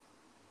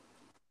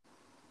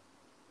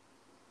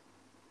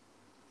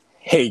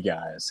Hey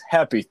guys,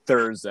 happy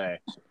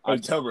Thursday,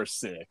 October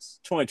 6th,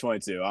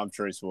 2022. I'm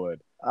Trace Wood.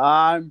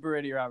 I'm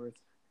Brady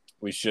Roberts.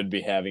 We should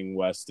be having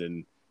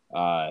Weston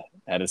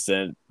had to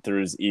send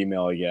through his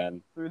email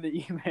again. Through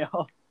the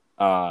email.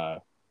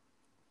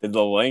 Did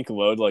the link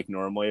load like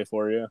normally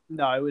for you?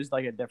 No, it was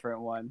like a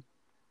different one.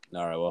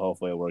 All right, well,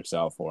 hopefully it works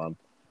out for him.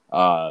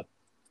 Oh,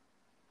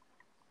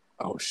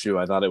 shoot,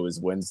 I thought it was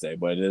Wednesday,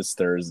 but it is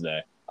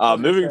Thursday.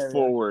 Moving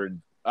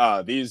forward,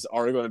 these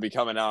are going to be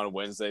coming out on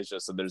Wednesdays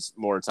just so there's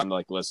more time to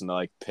like listen to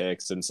like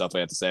picks and stuff I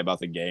have to say about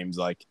the games,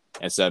 like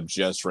instead of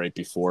just right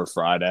before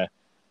Friday.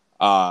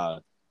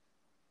 But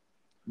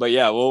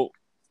yeah, we'll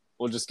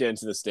just get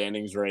into the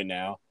standings right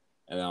now,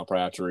 and then I'll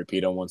probably have to repeat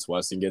them once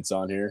Weston gets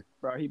on here.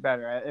 Bro, he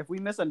better. If we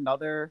miss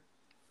another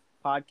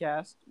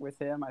podcast with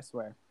him, I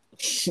swear.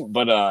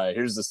 But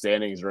here's the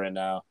standings right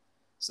now.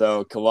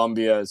 So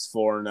Columbia is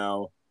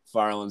 4-0,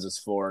 Firelands is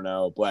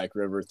 4-0, Black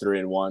River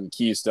 3-1,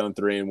 Keystone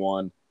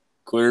 3-1,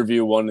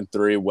 Clearview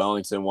 1-3,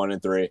 Wellington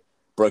 1-3,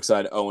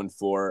 Brookside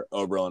 0-4,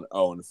 Oberlin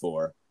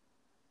 0-4.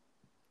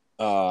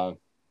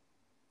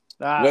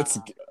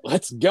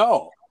 Let's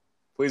go.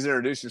 Please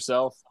introduce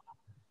yourself.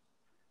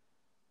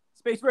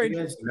 Space Ranger.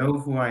 You guys know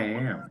who I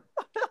am.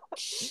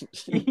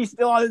 He's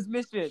still on his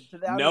mission.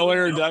 No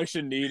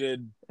introduction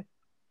needed.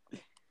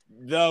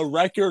 The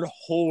record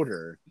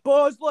holder,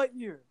 Buzz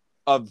Lightyear,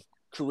 of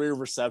career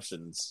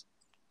receptions.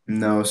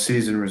 No,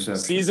 season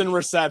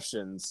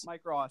receptions.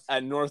 Mike Ross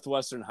at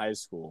Northwestern High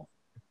School.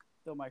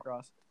 Still Mike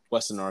Ross.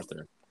 Weston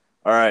Arthur.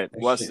 All right,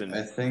 Weston.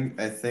 I think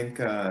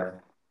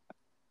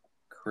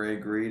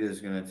Craig Reed is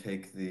going to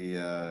take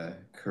the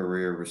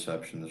career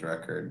receptions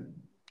record.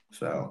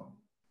 So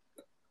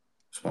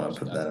just want to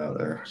put that out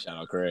there. Shout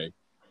out Craig.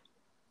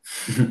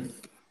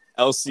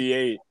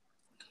 LC8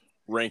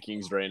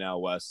 rankings right now,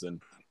 Weston.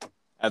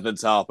 At the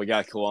top, we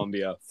got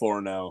Columbia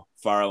 4-0,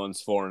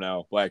 Firelands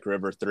 4-0, Black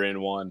River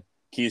 3-1,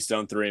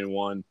 Keystone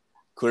 3-1,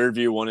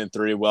 Clearview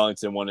 1-3,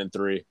 Wellington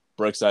 1-3,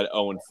 Brookside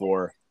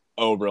 0-4,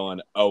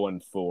 Oberlin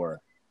 0-4.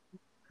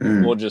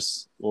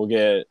 We'll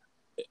get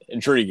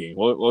intriguing.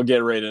 We'll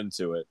get right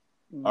into it.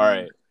 All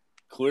right,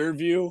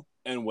 Clearview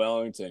and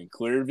Wellington.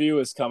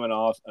 Clearview is coming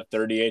off a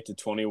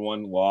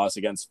 38-21 loss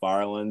against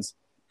Firelands.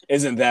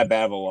 Isn't that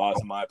bad of a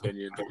loss in my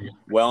opinion.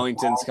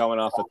 Wellington's coming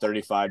off a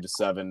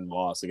 35-7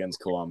 loss against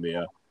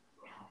Columbia.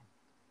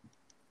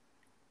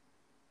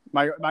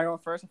 Am I going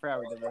first? I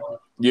forgot we did that.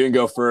 You can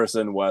go first,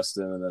 then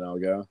Weston, and then I'll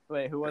go.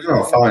 Wait, who was it?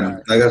 Oh,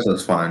 fine. I guess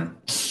that's fine.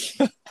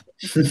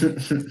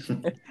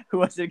 Who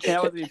was it again?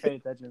 I wasn't even paying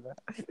attention to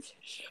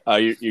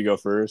that. You go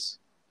first,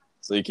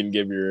 so you can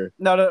give your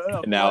no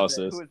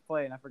analysis. Who was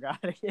playing? I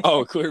forgot.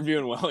 Oh, Clearview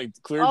and Wellington.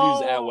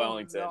 Clearview's at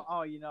Wellington.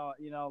 No, you know.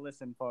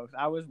 Listen, folks.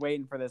 I was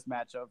waiting for this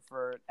matchup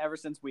ever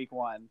since week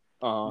one.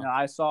 Uh-huh.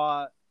 I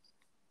saw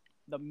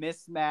the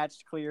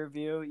mismatched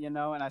Clearview,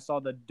 and I saw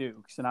the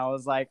Dukes, and I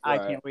was like,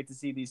 right. I can't wait to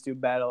see these two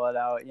battle it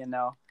out.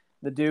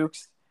 The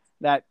Dukes,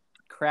 that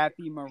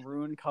crappy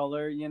maroon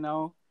color,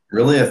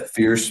 Really a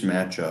fierce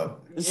matchup.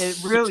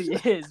 It really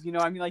is. You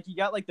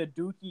got like the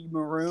Dookie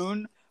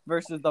maroon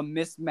versus the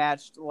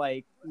mismatched,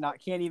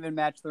 can't even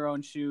match their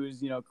own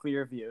shoes,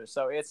 Clearview.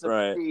 So it's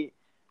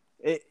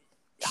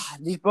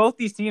both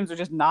these teams are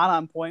just not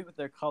on point with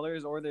their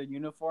colors or their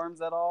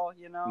uniforms at all,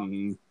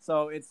 Mm-hmm.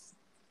 So it's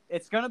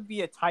going to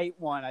be a tight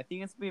one. I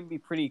think it's going to be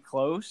pretty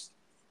close.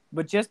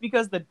 But just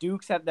because the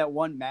Dukes have that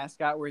one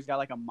mascot where he's got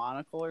like a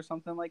monocle or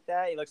something like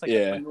that, he looks like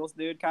a Pringles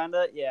dude, kind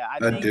of. Yeah, I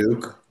think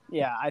Duke.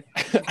 Yeah,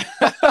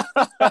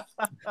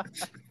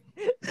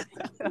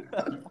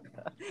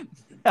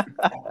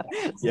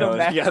 You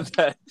got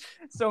that.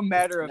 So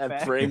matter of that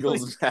fact.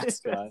 Pringles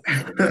mascot.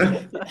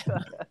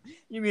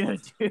 You mean a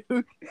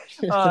Duke?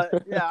 I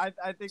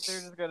think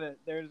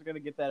they're just gonna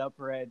get that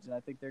upper edge, and I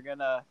think they're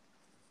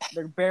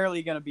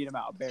barely gonna beat them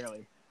out,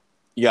 barely.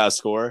 You got a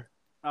score?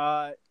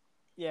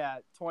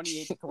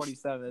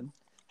 28-27.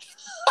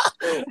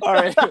 All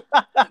right,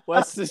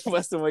 Weston,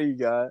 what you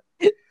got?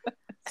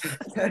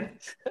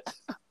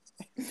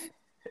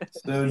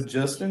 So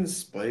just in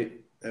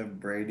spite of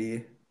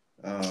Brady,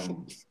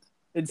 in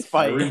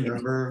spite. I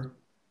remember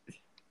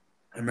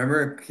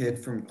a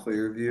kid from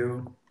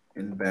Clearview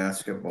in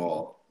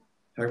basketball.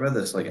 Talk about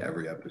this like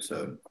every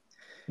episode.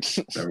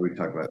 Whenever we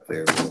talk about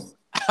Clearview.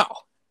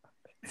 Ow.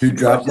 Who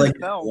dropped like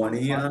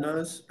 20 on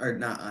us, or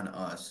not on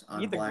us,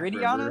 on Black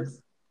River. On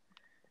us?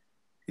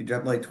 He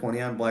dropped like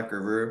 20 on Black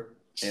River,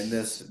 and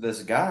this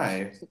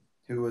guy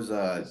who was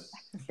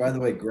by the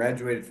way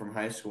graduated from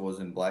high school was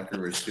in Black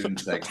River student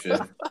section.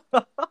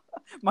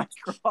 Mike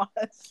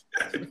Ross.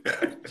 I think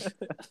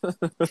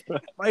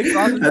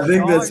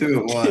that's who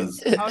it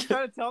was. I was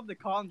trying to tell him to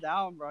calm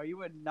down, bro. You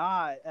would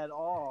not at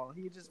all.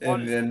 He just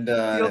wanted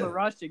to feel the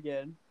rush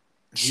again.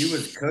 He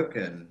was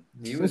cooking.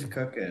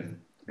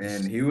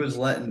 And he was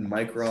letting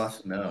Mike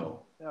Ross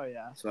know. Oh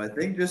yeah. So I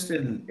think just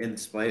in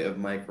spite of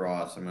Mike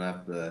Ross, I'm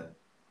gonna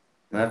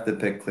have to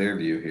pick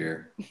Clearview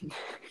here.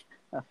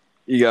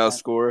 You got a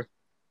score?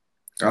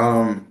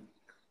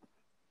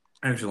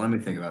 Actually, let me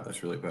think about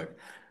this really quick.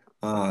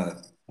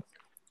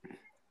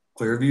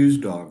 Clearview's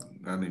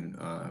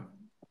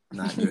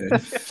Not good.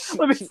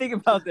 Let me think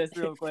about this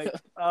real quick.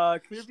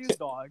 Clearview's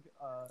dog.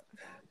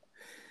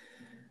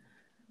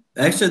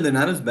 Actually, they're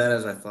not as bad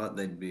as I thought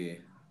they'd be.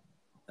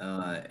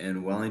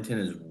 And Wellington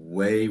is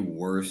way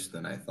worse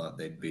than I thought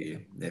they'd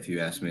be. If you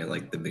asked me at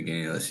like the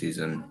beginning of the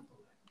season,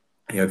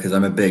 because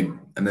I'm a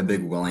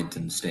big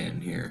Wellington stan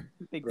here.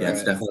 Yeah,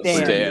 it's definitely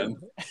Clearview.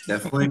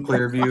 Definitely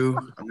Clearview.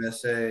 I'm gonna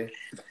say,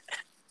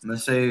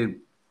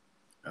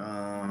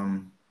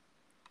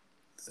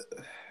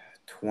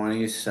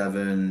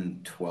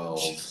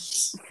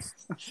 27-12.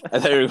 I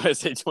thought you were going to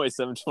say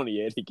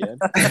 27-28 again.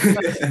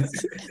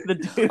 The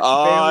Duke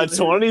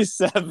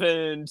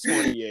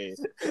 27-28.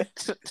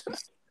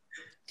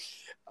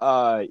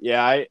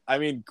 Yeah, I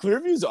mean,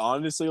 Clearview's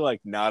honestly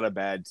like not a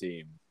bad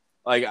team.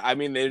 Like, I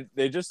mean,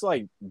 they just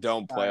like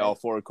don't play all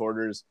four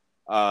quarters.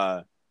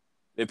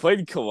 They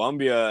played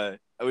Columbia.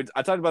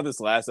 I talked about this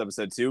last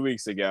episode 2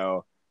 weeks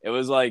ago. It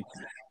was like,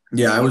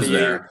 yeah, I was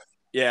there.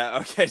 Yeah,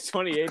 okay,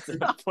 28 to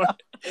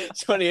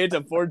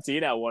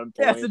 14 at one point.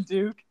 Yeah, it's a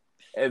Duke.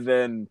 And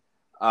then,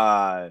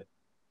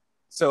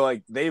 so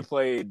like they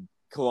played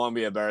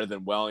Columbia better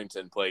than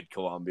Wellington played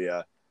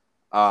Columbia.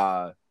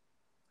 I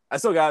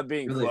still got it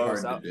being really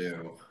close. Hard to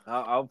do.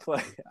 I'll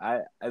play.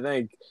 I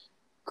think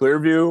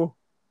Clearview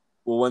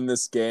will win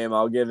this game.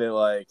 I'll give it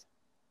like.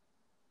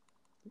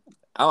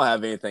 I don't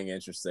have anything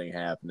interesting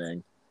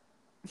happening.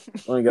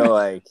 I'm gonna go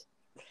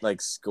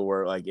like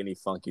score like any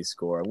funky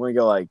score. I'm gonna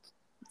go like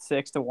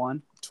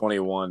 6-1.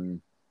 21.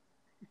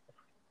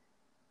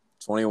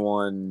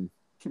 22.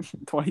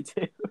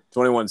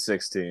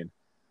 21-16.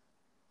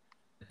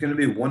 It's going to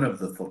be one of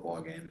the football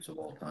games of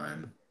all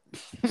time.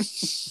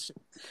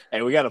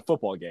 Hey, we got a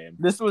football game.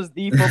 This was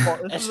the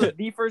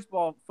first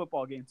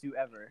football game too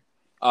ever.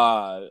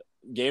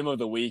 Game of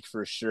the week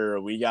for sure.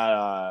 We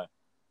got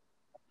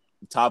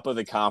top of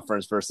the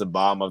conference versus the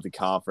bottom of the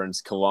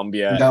conference.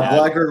 Columbia.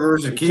 Black River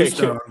versus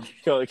Keystone.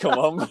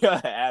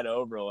 Columbia at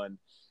Oberlin.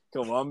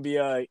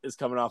 Columbia is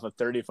coming off a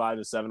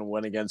 35-7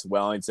 win against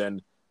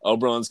Wellington.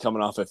 Oberlin's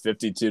coming off a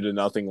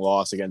 52-0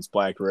 loss against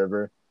Black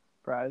River.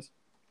 Prize.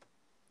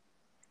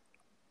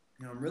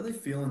 I'm really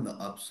feeling the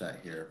upset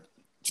here.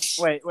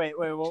 Wait.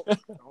 Well,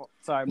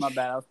 sorry, my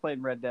bad. I was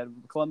playing Red Dead.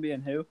 Columbia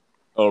and who?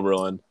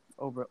 Oberlin.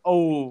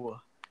 Oh,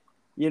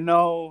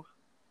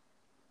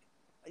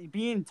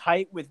 being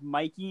tight with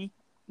Mikey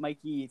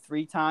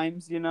 3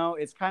 times,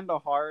 it's kind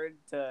of hard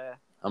to.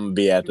 I'm going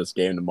to be at this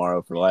game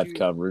tomorrow for live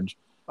coverage.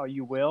 Oh,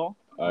 you will?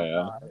 Oh,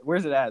 yeah.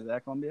 Where's it at? Is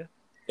that Columbia?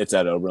 It's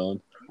at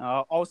Oberlin.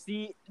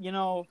 See,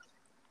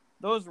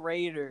 those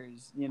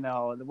Raiders,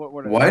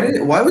 what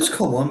why was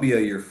Columbia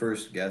your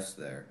first guess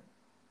there?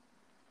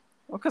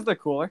 Well, because they're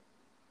cooler.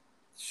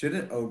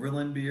 Shouldn't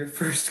Oberlin be your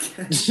first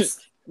guess?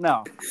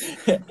 No.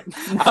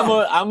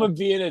 I'm going to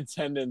be in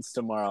attendance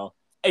tomorrow.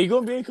 Hey, you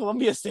going to be in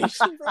Columbia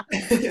Station, bro?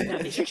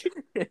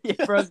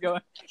 Yeah, bro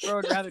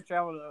would rather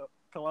travel to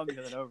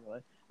Columbia than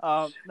Oberlin.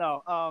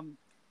 No.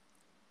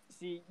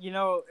 See,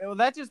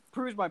 that just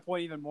proves my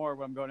point even more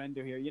what I'm going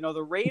into here.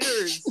 The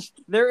Raiders,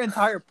 their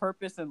entire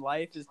purpose in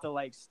life is to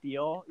like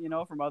steal,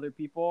 from other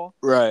people.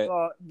 Right.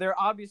 They're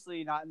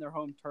obviously not in their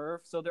home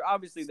turf, so they're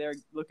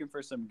looking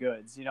for some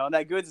goods, and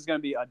that goods is going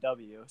to be a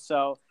W.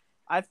 So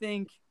I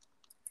think,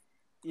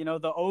 the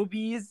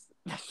Obies,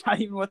 that's not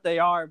even what they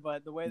are,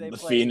 but the way they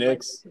play,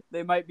 Phoenix,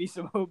 they might be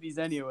some Obies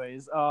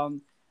anyways.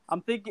 I'm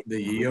thinking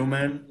the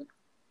Yeomen.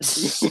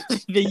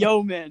 The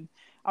Yeomen.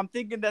 I'm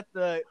thinking that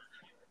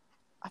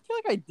I feel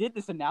like I did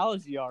this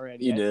analogy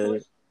already. You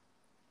did.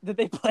 Did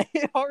they play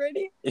it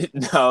already?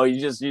 No, you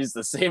just used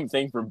the same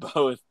thing for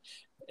both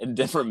in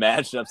different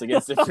matchups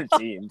against different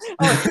teams.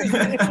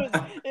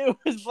 It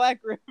was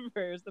Black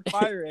Rivers, the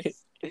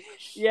Pirates.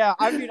 Yeah,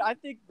 I mean, I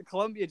think the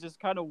Columbia just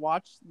kind of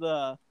watched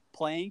the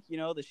plank,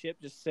 the ship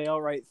just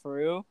sail right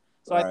through.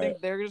 So I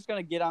think they're just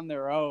going to get on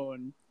their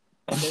own.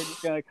 And they're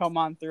just going to come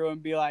on through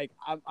and be like,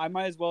 I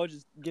might as well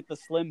just get the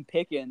slim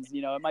pickings.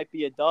 It might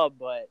be a dub,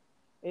 but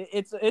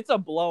it's a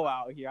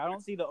blowout here. I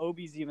don't see the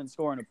Obies even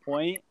scoring a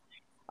point.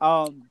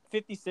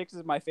 56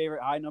 is my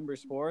favorite high number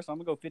score, so I'm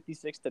going to go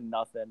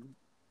 56-0.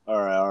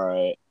 All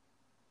right.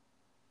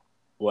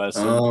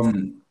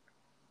 Weston.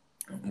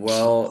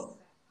 Well,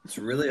 it's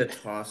really a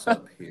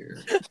toss-up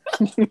here.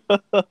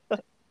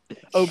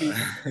 Obi.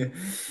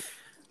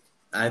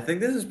 I think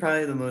this is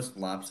probably the most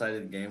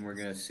lopsided game we're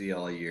gonna see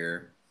all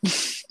year.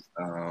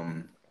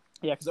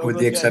 Yeah, with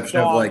the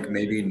exception of like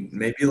maybe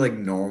like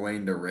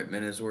Norwayne to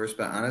Rittman is worse,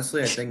 but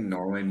honestly, I think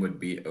Norwayne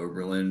would beat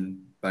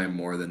Oberlin by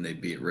more than they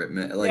beat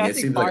Rittman. Like it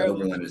seems like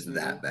Oberlin is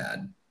that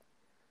bad.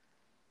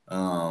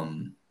 Oh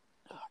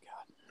God.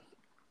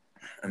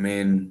 I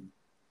mean,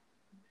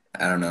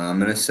 I don't know. I'm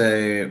gonna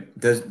say,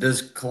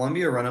 does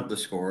Columbia run up the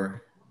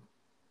score?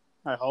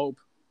 I hope.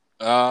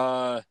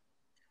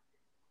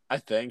 I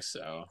think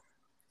so.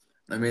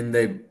 I mean,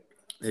 they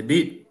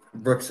beat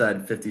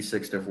Brookside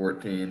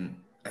 56-14.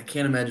 I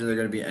can't imagine they're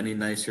going to be any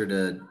nicer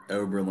to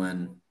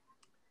Oberlin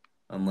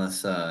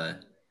unless they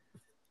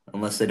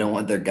don't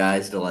want their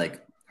guys to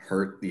like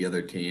hurt the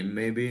other team,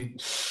 maybe.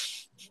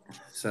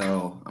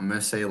 So I'm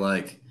going to say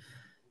like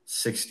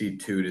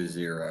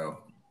 62-0.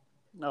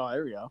 Oh,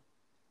 there we go.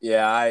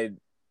 Yeah,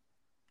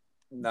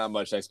 not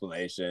much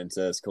explanation. It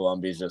says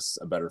Columbia's just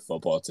a better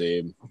football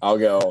team. I'll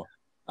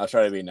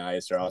try to be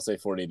nicer. I'll say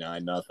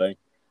 49-0.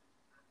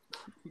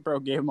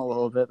 Bro gave him a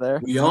little bit there.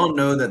 We all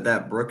know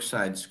that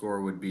Brookside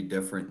score would be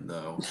different,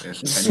 though.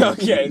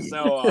 Okay,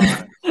 so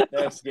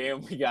next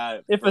game we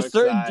got if Brookside, a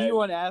certain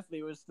D1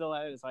 athlete was still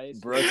at his high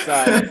school.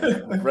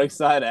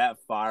 Brookside at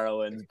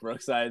Firelands.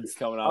 Brookside's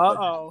coming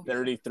off a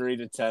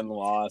 33-10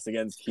 loss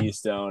against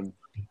Keystone.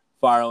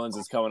 Firelands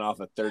is coming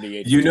off a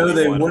 38. You know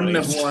they wouldn't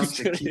have lost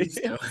to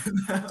Keystone.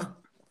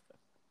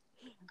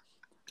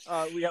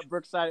 We got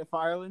Brookside at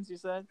Firelands, you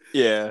said?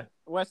 Yeah.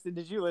 Weston,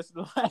 did you listen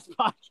to the last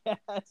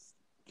podcast?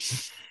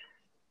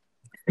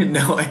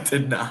 No, I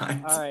did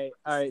not. All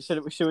right. Should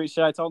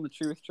I tell them the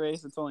truth,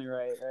 Trace? It's only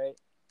right?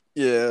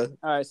 Yeah.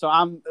 All right. So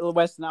I'm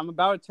Weston. I'm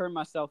about to turn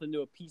myself into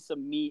a piece of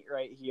meat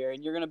right here,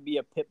 and you're gonna be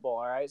a pit bull.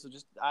 All right. So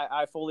just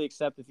I fully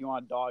accept if you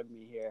want to dog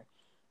me here.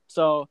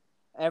 So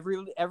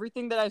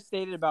everything that I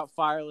stated about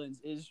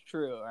Firelands is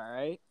true. All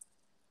right.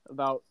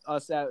 About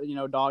us,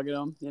 dogging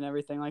them and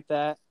everything like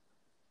that.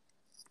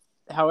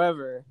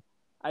 However,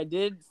 I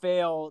did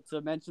fail to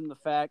mention the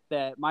fact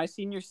that my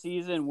senior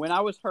season, when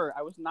I was hurt,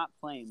 I was not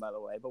playing, by the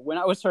way, but when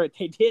I was hurt,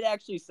 they did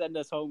actually send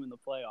us home in the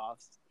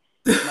playoffs.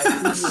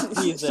 My senior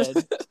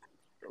season,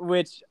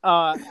 which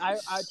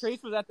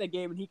Trace was at that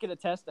game, and he could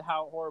attest to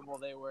how horrible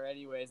they were.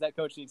 Anyways, that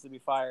coach needs to be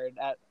fired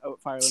at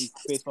Firelands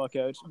baseball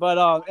coach.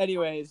 But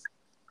anyways,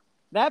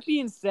 that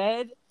being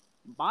said,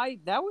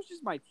 that was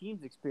just my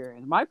team's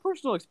experience. My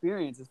personal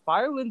experience is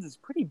Firelands is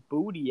pretty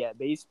booty at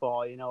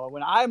baseball.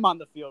 When I'm on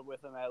the field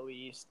with them, at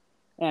least.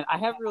 And I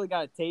haven't really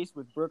got a taste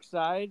with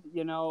Brookside.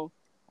 I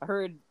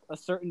heard a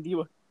certain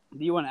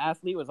D1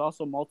 athlete was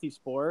also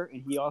multi-sport,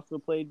 and he also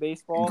played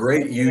baseball.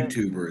 Great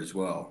YouTuber as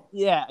well.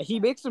 Yeah,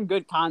 he makes some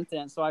good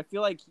content, so I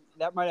feel like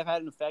that might have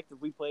had an effect if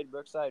we played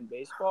Brookside in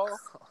baseball.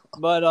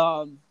 But,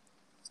 I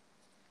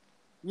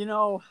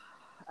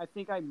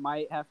think I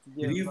might have to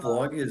give. Did he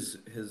vlog his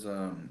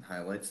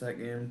highlights that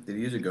game? Did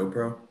he use a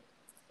GoPro?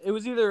 It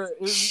was either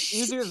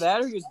that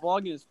or he was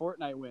vlogging his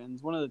Fortnite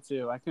wins. One of the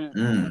two. I couldn't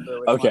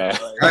remember which one Okay.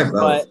 it was.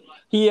 But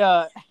he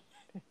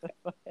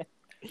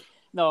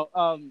no,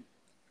 I'm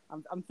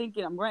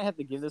thinking I'm going to have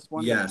to give this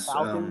one to the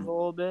Falcons a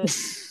little bit.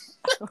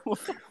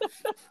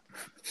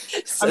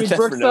 I mean,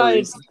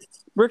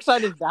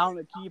 Brookside is down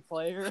a key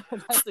player.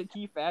 That's a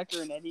key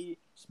factor in any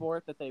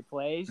sport that they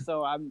play.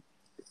 So I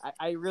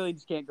really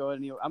just can't go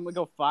anywhere. I'm gonna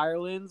go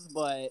Firelands,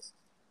 but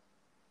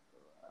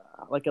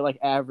like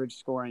average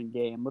scoring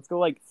game. Let's go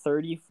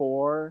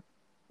 34-12.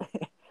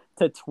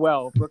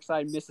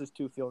 Brookside misses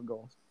 2 field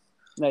goals.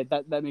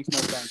 That makes no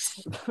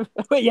sense.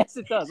 But yes,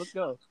 it does. Let's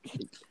go.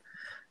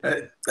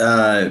 I'm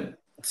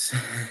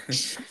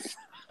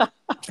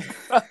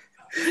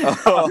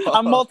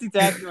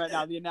multitasking right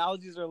now. The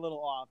analogies are a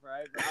little off,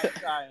 right? But I'm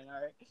trying.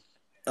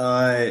 All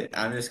right.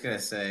 I'm just gonna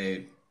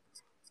say,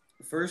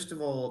 first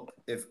of all,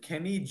 if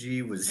Kenny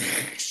G was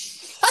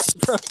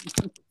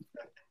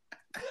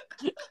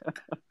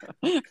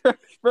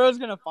Bro's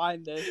gonna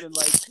find this and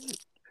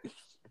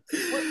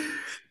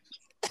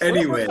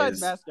anyways, what's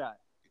mascot?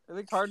 Are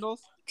they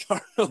Cardinals?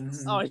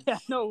 Cardinals. Oh yeah,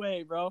 no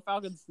way, bro.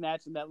 Falcons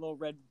snatching that little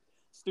red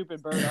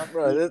stupid bird off.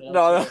 Bro,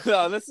 no.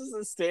 This is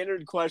a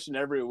standard question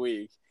every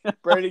week.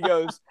 Brady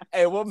goes,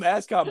 "Hey, what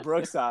mascot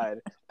Brookside?"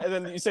 And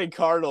then you say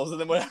Cardinals, and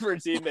then whatever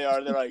team they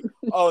are, they're like,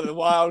 "Oh, the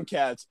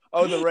Wildcats.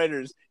 Oh, the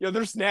Raiders."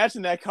 They're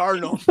snatching that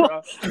Cardinal,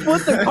 bro.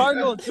 What's the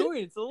Cardinal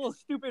doing? It's a little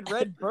stupid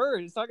red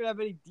bird. It's not gonna have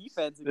any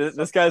defense.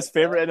 This guy's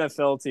favorite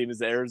NFL team is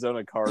the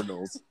Arizona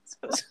Cardinals.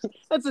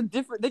 That's a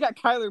different. They got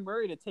Kyler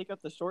Murray to take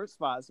up the short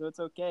spot, so it's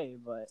okay.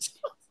 But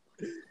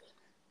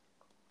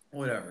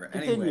whatever.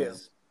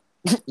 Anyways,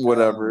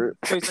 whatever.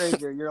 Chase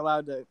Ranger, you're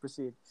allowed to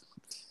proceed.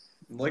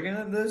 Looking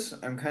at this,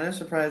 I'm kind of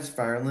surprised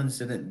Firelands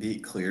didn't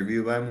beat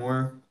Clearview by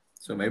more.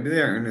 So maybe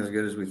they aren't as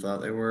good as we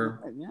thought they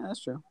were. Yeah,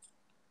 that's true.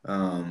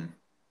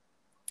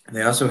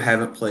 They also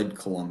haven't played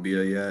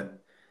Columbia yet,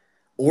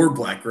 or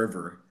Black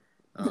River.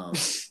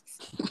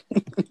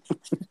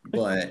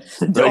 But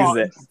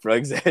for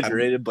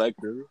exaggerated Black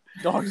River.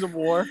 Dogs of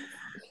War.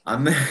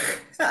 I'm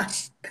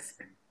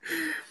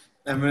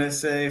gonna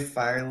say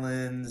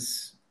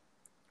Firelands.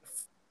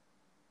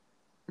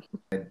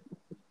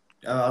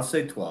 I'll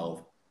say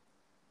 12.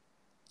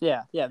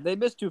 Yeah, they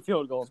missed 2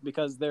 field goals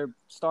because their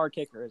star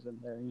kicker is in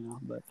there,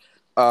 But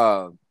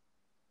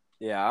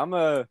yeah, I'm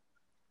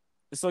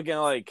just looking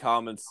at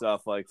common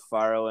stuff like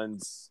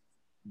Firelands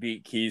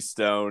beat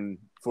Keystone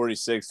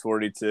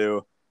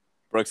 46-42.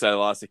 Brookside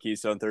lost to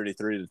Keystone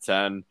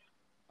 33-10.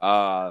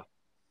 I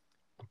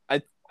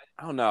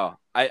don't know.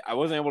 I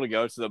wasn't able to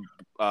go to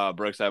the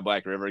Brookside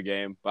Black River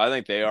game, but I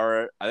think they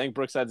are. I think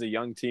Brookside's a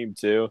young team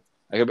too.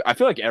 I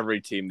feel like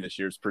every team this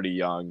year is pretty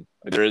young.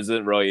 There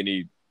isn't really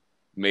any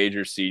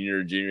major senior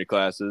or junior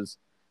classes.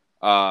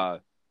 I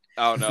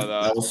don't know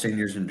though. All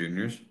seniors and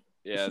juniors.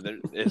 Yeah,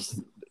 they're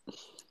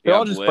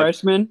all just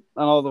freshmen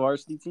on all the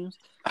varsity teams.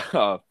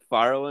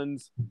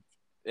 Firelands,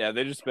 yeah,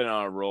 they've just been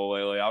on a roll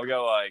lately. I'll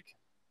go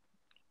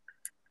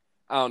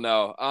I don't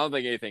know. I don't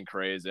think anything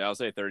crazy. I'll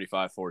say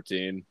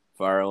 35-14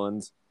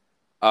 Firelands.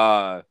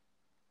 I'd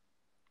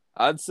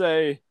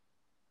say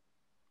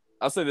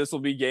this will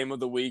be game of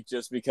the week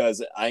just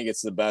because I think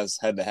it's the best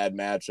head-to-head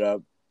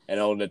matchup, and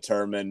it'll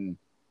determine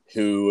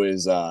who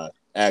is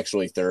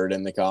actually third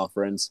in the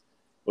conference.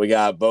 We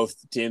got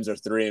both teams are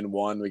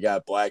 3-1. We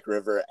got Black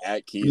River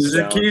at Keystone. Who's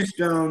a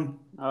Keystone?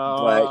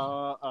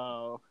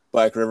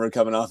 Black River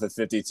coming off a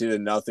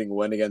 52-0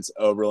 win against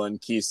Oberlin.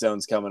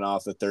 Keystone's coming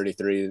off a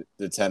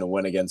 33-10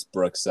 win against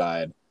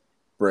Brookside.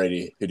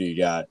 Brady, who do you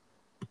got?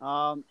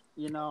 I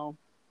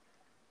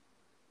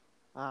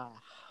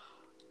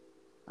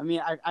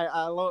mean,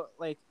 I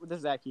like this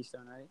is at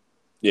Keystone, right?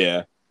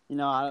 Yeah.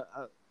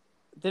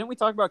 Didn't we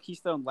talk about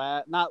Keystone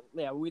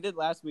we did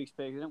last week's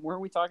pick. Weren't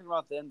we talking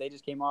about them? They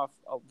just came off.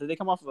 Did they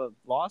come off of a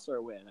loss or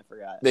a win? I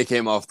forgot. They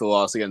came off the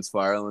loss against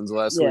Firelands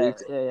last week.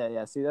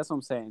 Yeah. See, that's what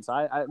I'm saying.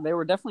 So they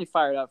were definitely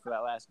fired up for that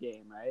last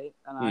game, right?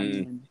 And I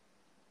mean,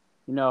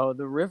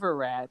 the River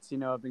Rats,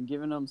 have been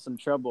giving them some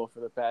trouble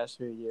for the past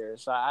few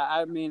years. So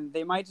I mean,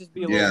 they might just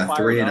be a little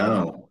fired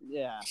 3-0. up.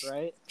 Yeah,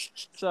 right.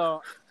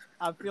 So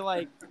I feel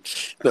like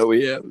that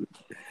we have.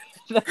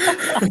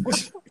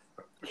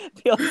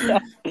 feel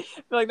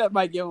like that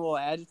might get him a little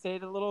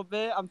agitated a little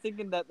bit. I'm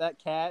thinking that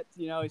cat,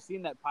 he's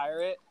seen that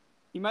pirate.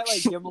 He might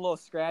give him a little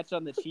scratch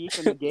on the cheek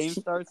when the game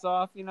starts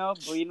off,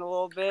 bleeding a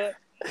little bit.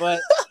 But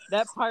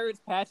that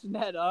pirate's patching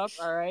that up,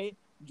 all right,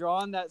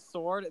 drawing that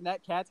sword, and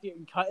that cat's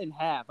getting cut in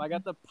half. I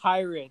got the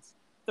Pirates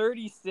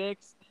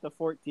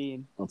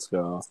 36-14. Let's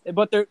go.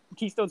 But they're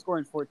Keystone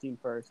scoring 14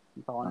 first.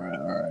 All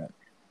right.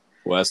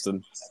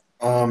 Weston.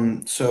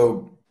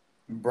 So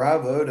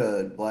bravo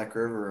to Black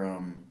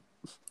River.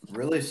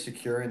 Really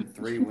securing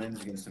 3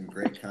 wins against some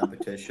great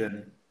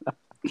competition.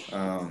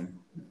 They're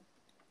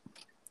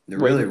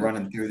really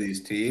running through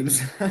these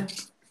teams.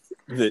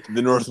 the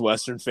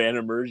Northwestern fan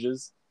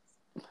emerges.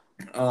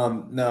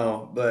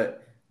 No,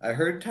 but I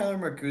heard Tyler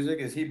Markuzik.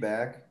 Is he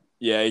back?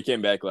 Yeah, he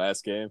came back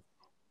last game.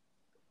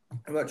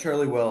 How about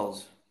Charlie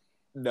Wells?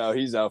 No,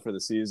 he's out for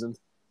the season.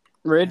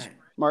 Ridge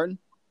Martin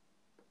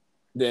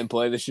didn't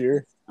play this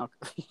year.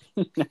 Okay.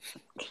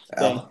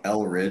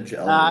 L Ridge.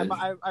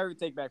 I would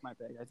take back my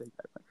pick.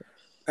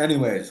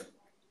 Anyways,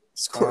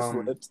 score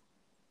flipped.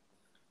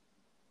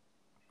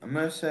 I'm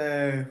gonna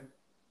say,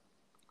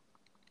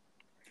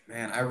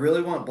 man, I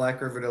really want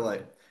Black River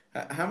to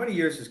How many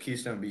years has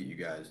Keystone beat you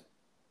guys?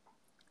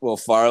 Well,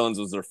 Firelands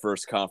was their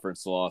first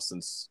conference loss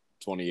since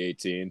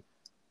 2018.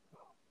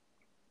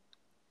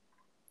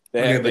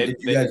 Did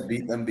you guys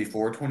beat them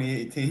before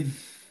 2018?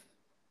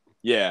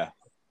 Yeah.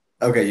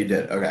 Okay, you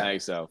did. Okay. I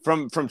think so.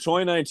 From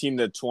 2019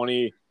 to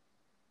 20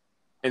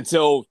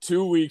 until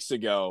 2 weeks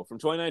ago. From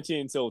 2019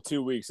 until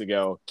 2 weeks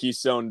ago,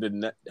 Keystone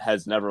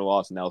has never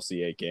lost an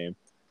LC8 game.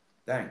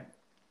 Dang.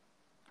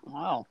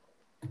 Wow.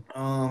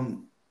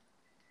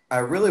 I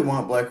really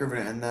want Black River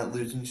to end that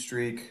losing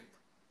streak.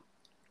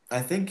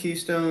 I think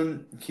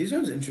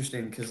Keystone's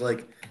interesting because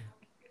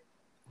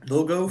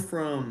they'll go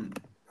from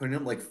putting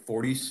up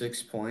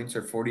 46 points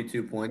or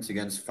 42 points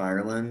against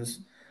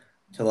Firelands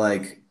to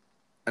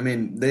I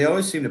mean, they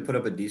always seem to put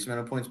up a decent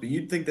amount of points, but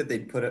you'd think that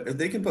they'd if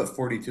they can put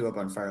 42 up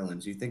on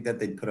Firelands, you think that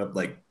they'd put up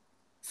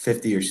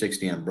 50 or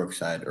 60 on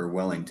Brookside or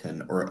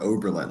Wellington or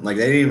Oberlin. They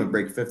didn't even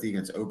break 50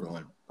 against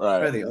Oberlin.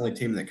 Right. Probably the only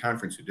team in the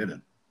conference who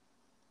didn't.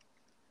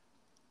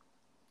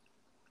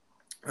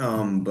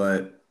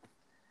 But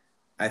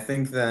I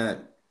think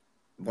that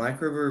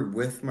Black River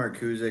with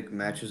Markuzik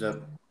matches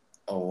up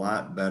a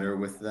lot better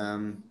with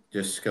them,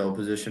 just skill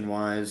position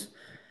wise.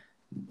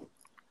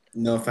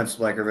 No offense to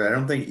Black River. I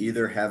don't think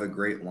either have a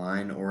great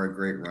line or a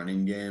great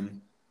running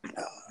game.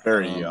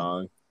 Very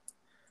young.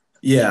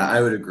 Yeah,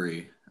 I would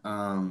agree.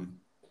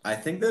 I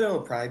think that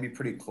it'll probably be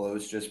pretty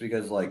close just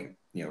because,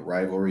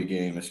 rivalry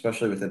game,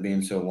 especially with it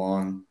being so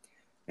long.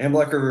 And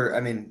Black River,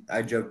 I mean,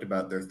 I joked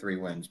about their 3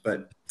 wins,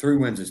 but 3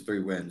 wins is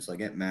 3 wins.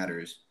 It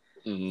matters.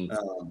 Mm-hmm.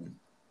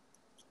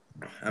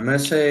 I'm going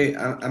to say,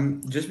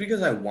 I'm just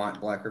because I want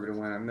Black River to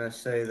win, I'm going to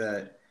say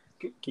that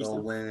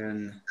they'll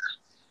win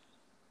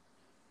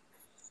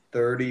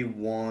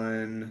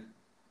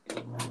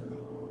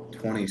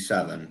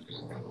 31-27.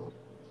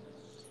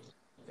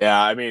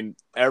 Yeah, I mean,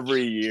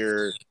 every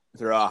year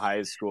throughout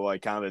high school,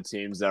 kind of the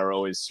teams that were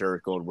always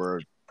circled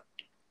were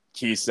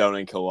Keystone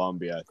and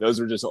Columbia. Those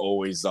were just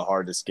always the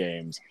hardest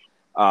games.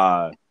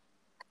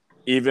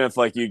 Even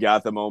if you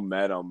got the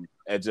momentum,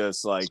 it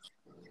just I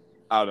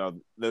don't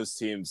know, those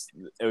teams,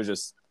 it was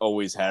just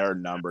always had our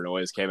number and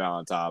always came out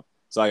on top.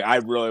 So I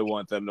really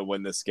want them to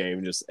win this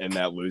game, just end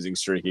that losing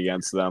streak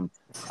against them.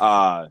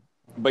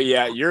 But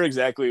yeah, you're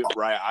exactly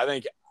right. I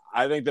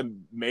think the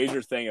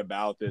major thing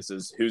about this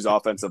is whose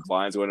offensive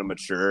line is going to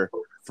mature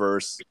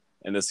first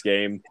in this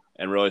game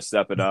and really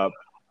step it up.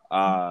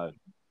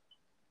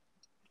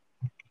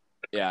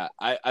 Yeah,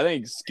 I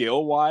think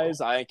skill-wise,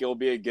 I think it'll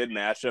be a good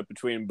matchup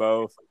between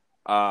both.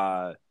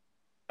 I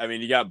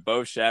mean, you got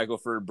both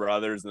Shackelford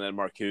brothers and then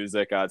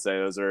Markuzik. I'd say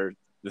those are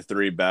the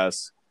 3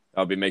 best.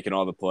 I'll be making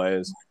all the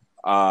plays.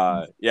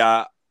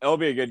 Yeah, it'll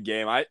be a good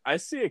game. I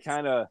see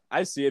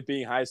it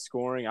being high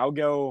scoring. I'll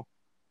go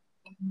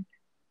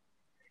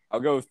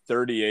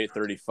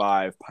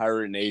 38-35.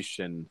 Pirate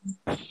Nation.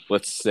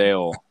 Let's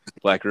sail.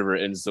 Black River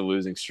ends the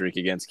losing streak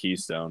against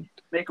Keystone.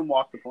 Make them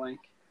walk the plank.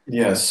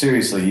 Yeah,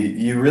 seriously,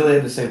 you really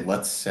had to say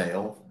let's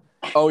sail.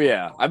 Oh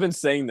yeah, I've been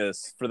saying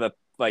this for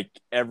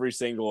every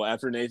single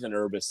after Nathan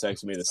Urbis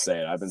texted me to say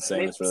it. I've been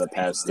saying this for the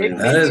past 3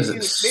 That weeks.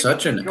 is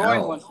such an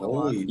L.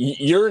 Holy,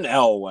 you're an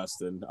L,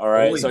 Weston. All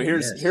right. So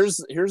miss.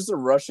 here's the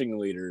rushing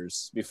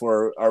leaders.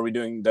 Are we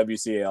doing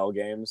WCAL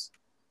games?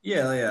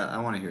 Yeah. I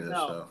want to hear this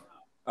stuff.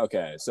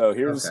 Okay, so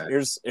here's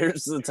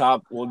the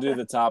top. We'll do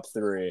the top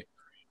 3.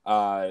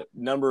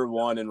 Number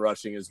 1 in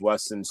rushing is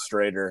Weston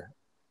Strader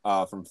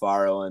from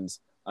Firelands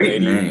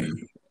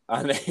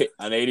on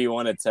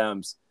 81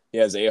 attempts. He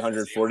has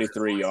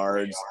 843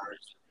 yards.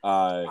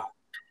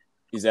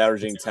 He's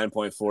averaging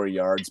 10.4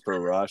 yards per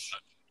rush.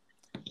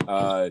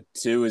 2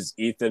 is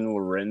Ethan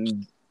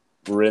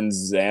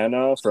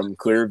Lorenzana from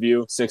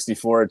Clearview,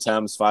 64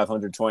 attempts,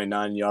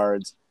 529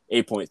 yards,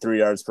 8.3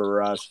 yards per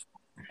rush.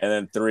 And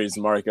then 3 is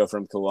Marco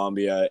from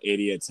Columbia,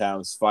 80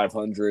 attempts,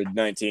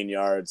 519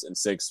 yards, and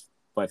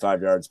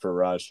 6.5 yards per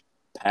rush.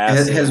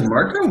 Has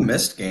Marco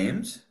missed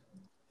games?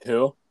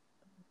 Who?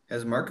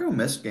 Has Marco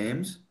missed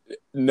games?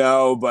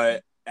 No,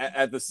 but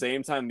at the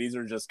same time, these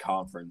are just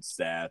conference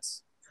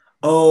stats.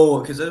 Oh,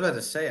 because I was about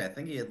to say, I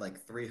think he had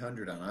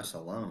 300 on us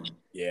alone.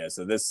 Yeah,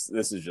 so this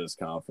is just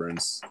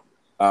conference.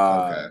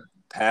 Okay.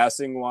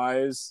 Passing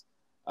wise,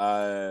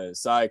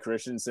 Cy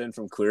Christensen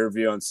from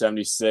Clearview on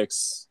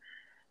 76.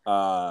 He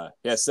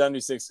has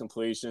 76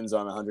 completions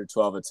on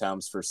 112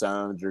 attempts for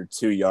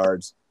 702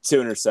 yards,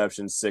 2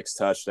 interceptions, 6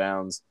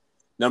 touchdowns.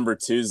 Number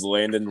 2 is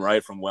Landon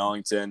Wright from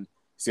Wellington.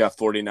 He's got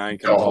 49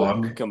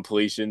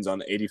 completions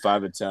on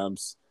 85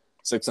 attempts,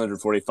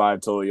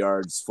 645 total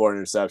yards, 4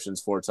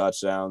 interceptions, 4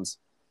 touchdowns.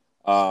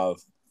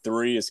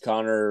 3 is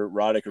Connor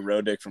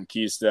Rodick from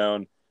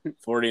Keystone,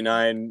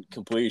 49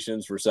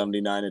 completions for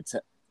 79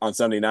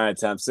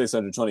 attempts,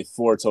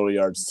 624 total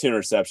yards, 2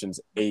 interceptions,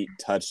 8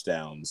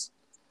 touchdowns.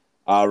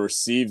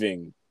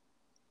 Receiving.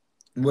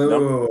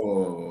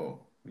 Whoa.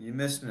 You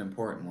missed an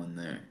important one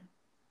there.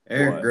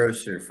 Eric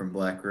Grosser from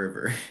Black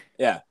River.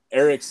 Yeah,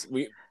 let's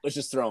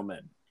just throw him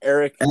in.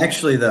 Eric.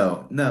 Actually,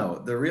 though,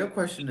 no. The real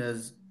question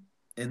is,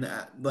 I'm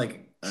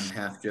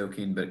half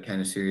joking, but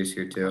kind of serious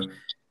here too.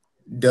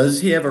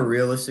 Does he have a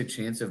realistic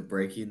chance of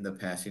breaking the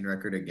passing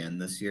record again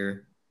this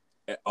year?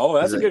 Oh,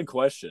 that's a good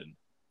question.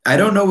 I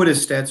don't know what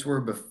his stats were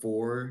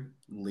before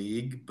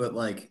league, but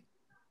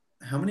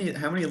how many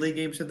league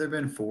games have there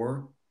been?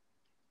 4?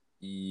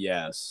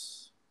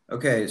 Yes.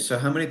 Okay, so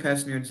how many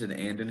passing yards did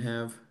Andon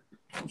have?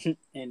 I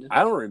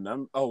don't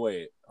remember. Oh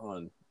wait, hold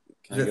on.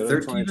 Is it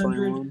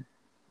 1,300?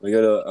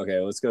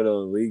 Let's go to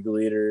league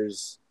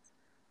leaders.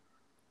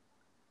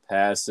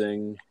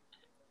 Passing.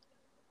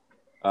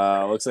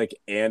 Looks like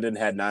Andon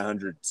had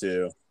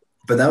 902.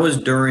 But that was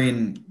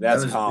during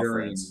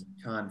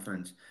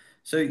conference.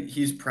 So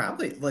he's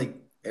probably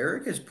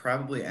Eric is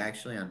probably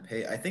actually on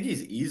pace. I think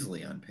he's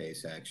easily on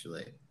pace,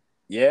 actually.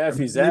 Yeah, if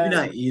he's maybe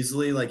not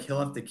easily, he'll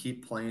have to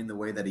keep playing the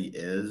way that he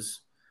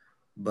is.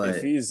 But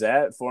if he's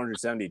at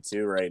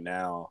 472 right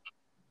now,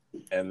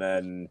 and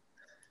then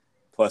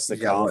plus the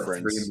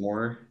conference, 3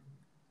 more.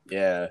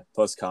 Yeah,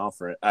 plus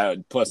conference,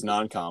 plus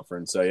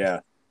non-conference. So yeah,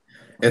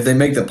 if they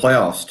make the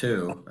playoffs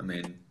too, I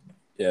mean,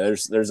 yeah.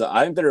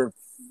 I think they're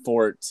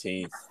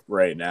 14th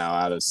right now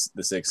out of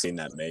the 16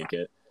 that make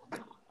it.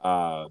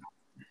 But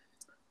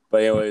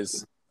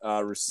anyways,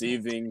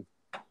 receiving,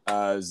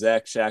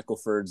 Zach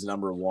Shackelford's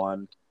number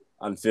 1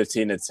 on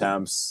 15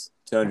 attempts,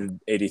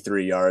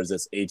 283 yards.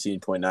 That's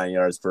 18.9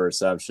 yards per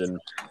reception.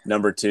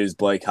 Number 2 is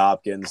Blake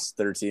Hopkins,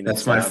 13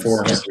 That's attempts. my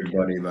 400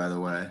 buddy, by the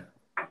way.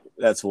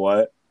 That's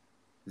what?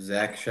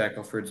 Zach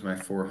Shackelford's my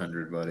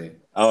 400 buddy.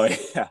 Oh,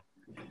 yeah.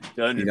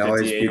 He'd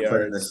always be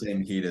put in the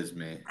same heat as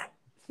me.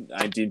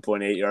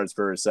 19.8 yards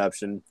per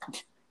reception.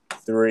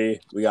 3,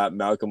 we got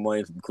Malcolm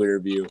Lane from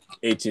Clearview,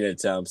 18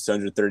 attempts,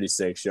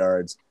 136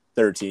 yards,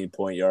 13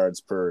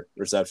 yards per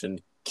reception.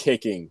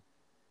 Kicking.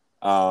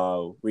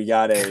 We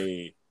got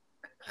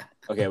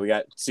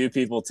 2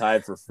 people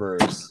tied for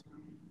first.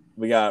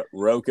 We got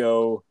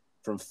Rocco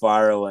from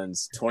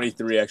Firelands,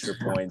 23 extra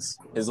points.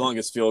 His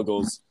longest field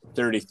goal's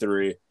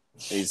 33.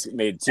 He's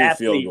made 2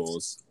 field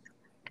goals.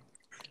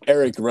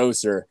 Eric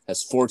Grosser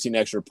has 14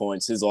 extra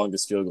points. His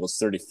longest field goal is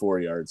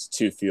 34 yards,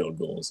 2 field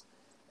goals.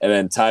 And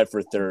then tied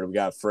for third, we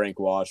got Frank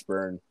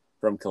Washburn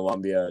from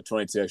Columbia,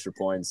 22 extra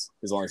points.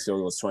 His longest field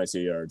goal is 22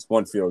 yards,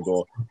 1 field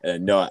goal. And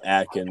then Noah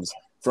Atkins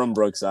from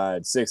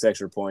Brookside, 6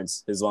 extra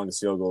points. His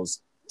longest field goal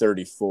is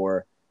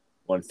 34,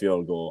 1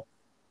 field goal.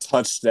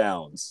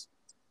 Touchdowns.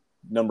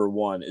 Number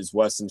 1 is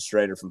Weston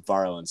Strader from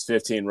Firelands,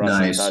 15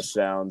 rushing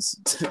touchdowns.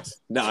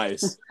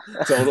 Nice.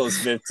 Total is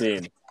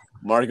 15.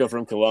 Marco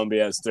from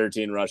Columbia has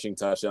 13 rushing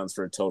touchdowns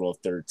for a total of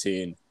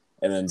 13.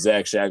 And then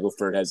Zach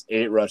Shackelford has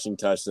 8 rushing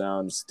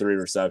touchdowns, 3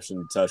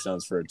 reception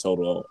touchdowns for a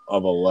total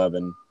of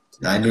 11.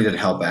 I needed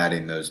help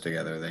adding those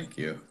together. Thank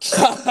you.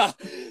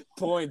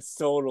 Points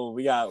total.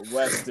 We got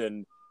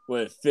Weston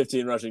with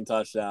 15 rushing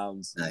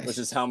touchdowns, Nice. which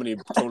is how many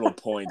total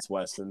points,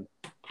 Weston?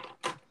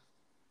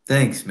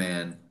 Thanks,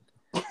 man.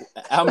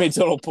 How many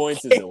total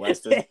points is it,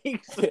 Weston?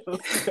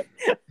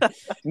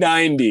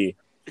 90.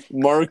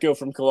 Marco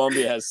from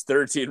Columbia has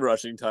 13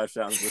 rushing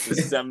touchdowns, which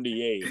is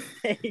 78.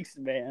 Thanks,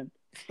 man.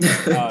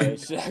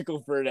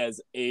 Shackelford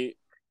has 8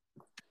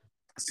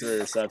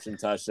 reception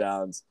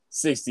touchdowns,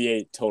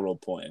 68 total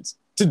points.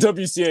 To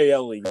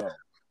WCAL we go.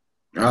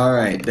 All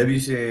right,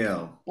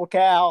 WCAL.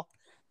 WCAL.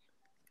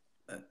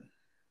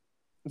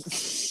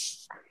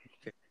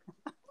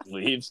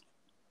 Leaves.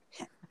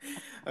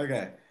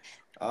 Okay.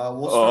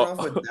 We'll start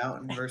off with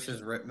Downton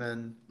versus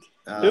Rittman.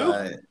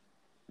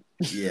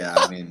 Yeah,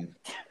 I mean.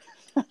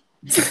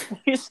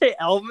 You say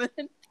Elman?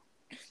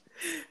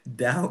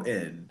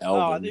 Downton.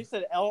 Oh, they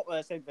said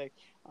same thing.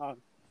 All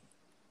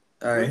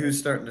right, who's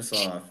starting us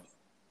off?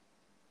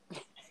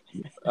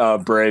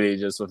 Brady,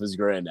 just with his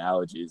great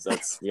analogies.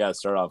 You gotta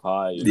start off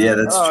high. Yeah,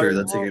 that's true.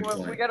 That's a good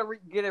point. We gotta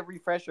get a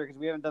refresher because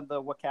we haven't done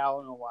the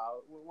WCAL in a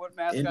while. What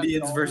mascot?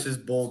 Indians versus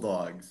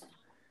Bulldogs.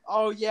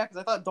 Oh yeah, because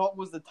I thought Dalton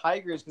was the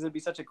Tigers because it'd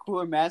be such a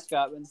cooler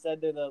mascot, but instead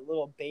they're the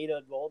little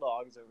beta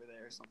Bulldogs over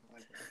there or something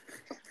like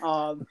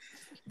that.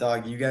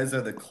 Dog, you guys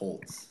are the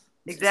Colts.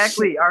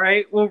 Exactly. All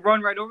right, we'll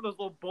run right over those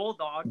little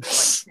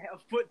Bulldogs. They're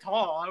like a foot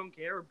tall. I don't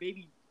care. Or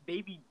baby.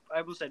 I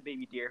almost said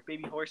baby deer.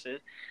 Baby horses.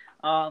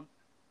 All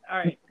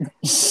right.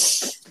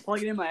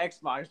 Plugging in my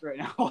Xbox right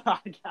now. Hold on,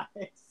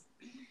 guys.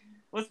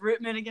 What's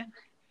Rittman again?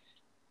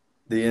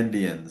 The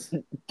Indians.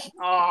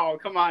 Oh,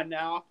 come on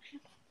now.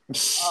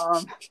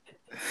 Come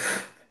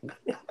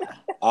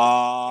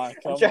on.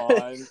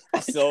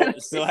 Still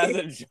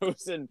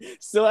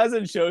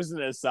hasn't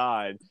chosen a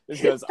side.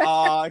 Just goes,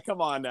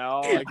 come on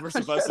now. Like we're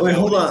supposed to. Wait,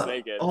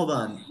 hold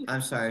on.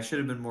 I'm sorry. I should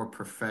have been more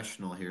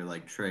professional here,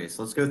 like Trace.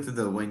 Let's go through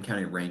the Wayne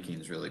County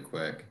rankings really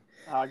quick.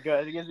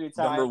 Good. It gives me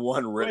time. Number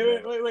 1,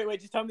 Rittman. Wait.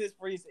 Just tell me this,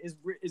 please.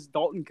 Is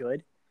Dalton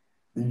good?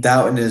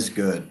 Dalton is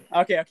good.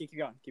 Okay. Keep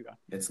going.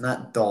 It's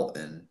not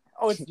Dalton.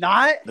 Oh, it's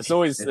not. It's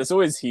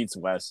always Heats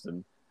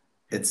Weston.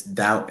 It's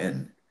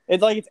Dalton.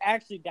 It's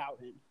actually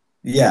Dalton.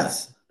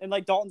 Yes. And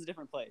like Dalton's a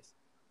different place.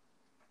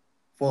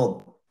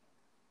 Well,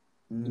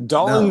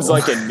 Dalton's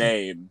like a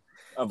name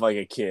of like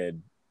a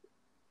kid.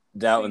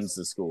 Dalton's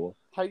the school.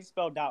 How do you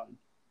spell Dalton?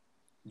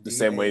 The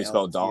same way you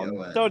spell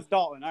Dalton. So it's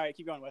Dalton. All right,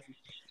 keep going, Weston.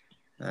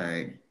 All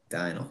right,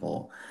 die in a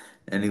hole.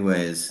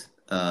 Anyways,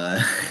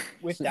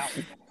 with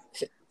Dalton.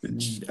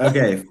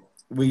 Okay,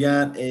 we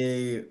got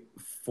a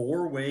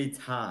 4-way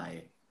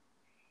tie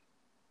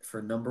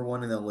for number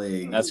 1 in the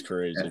league. That's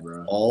crazy,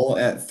 bro. All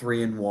at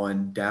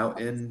 3-1.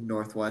 Downton,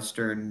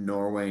 Northwestern,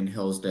 Norway, and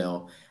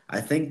Hillsdale.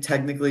 I think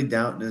technically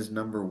Downton is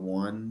number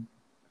 1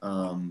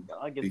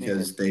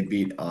 because they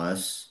beat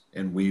us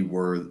and we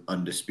were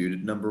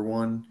undisputed number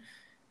 1,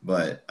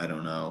 but I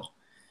don't know.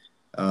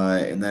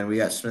 And then we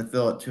got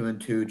Smithville at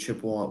 2-2,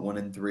 Chippewa at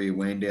 1-3,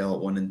 Wayndale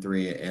at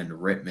 1-3, and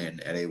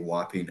Rittman at a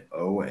whopping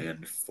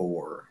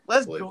 0-4.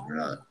 Let's go.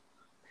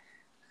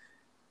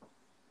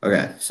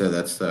 Okay, so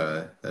that's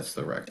the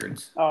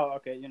records. Oh,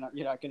 okay. You're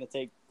not gonna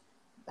take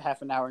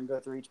half an hour and go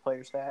through each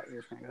player's stat.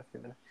 You're just gonna go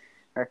through the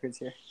records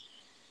here.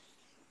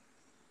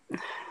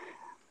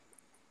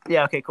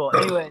 Yeah. Okay. Cool.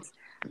 Anyways,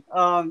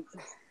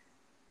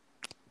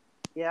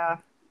 yeah.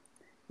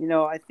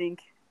 I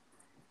think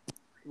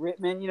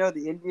Rittman,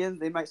 the Indians,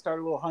 they might start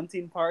a little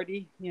hunting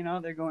party.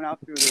 They're going out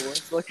through the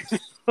woods looking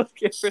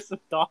for some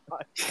dogs.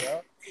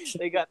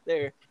 They got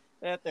their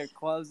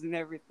clubs and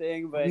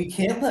everything, but we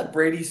can't let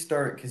Brady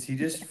start because he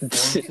just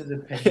forms his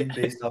opinion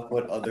based off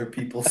what other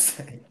people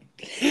say.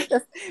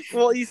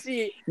 Well, you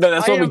see,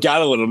 that's why we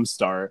gotta let him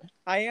start.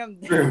 I am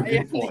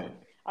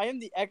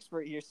the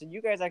expert here, so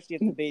you guys actually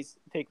have to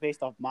take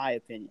based off my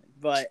opinion.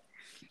 But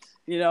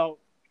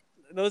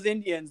those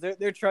Indians,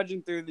 they're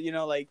trudging through the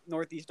like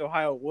Northeast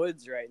Ohio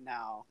woods right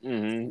now.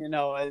 Mm-hmm.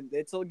 And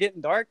it's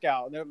getting dark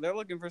out. They're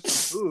looking for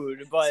some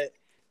food, but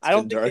I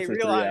don't think they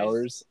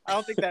realize. I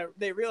don't think that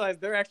they realize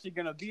they're actually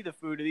gonna be the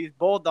food of these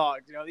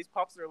bulldogs. These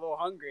pups are a little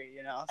hungry.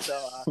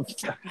 So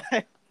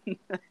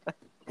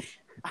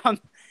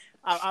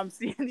I'm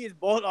seeing these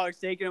bulldogs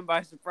taking them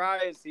by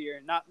surprise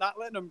here, not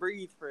letting them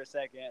breathe for a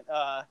second.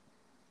 The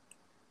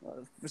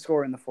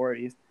score in the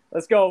 40s.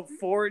 Let's go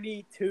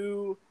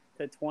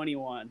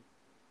 42-21.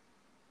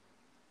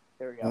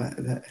 There we go.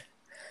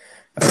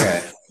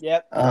 Okay.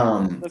 Yep.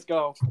 Let's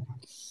go.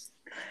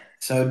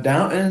 So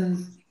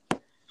Downton.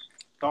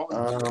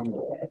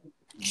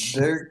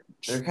 They're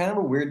kind of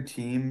a weird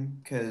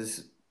team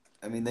because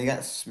they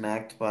got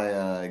smacked by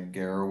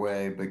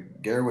Garaway,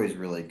 but Garaway's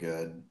really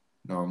good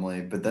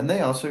normally. But then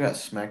they also got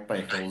smacked by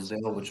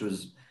Hillsdale, which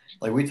was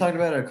like we talked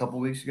about it a couple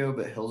weeks ago.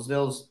 But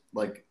Hillsdale's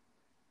like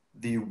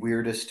the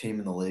weirdest team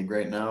in the league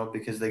right now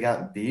because they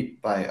got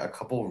beat by a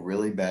couple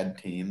really bad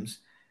teams.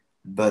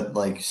 But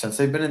like since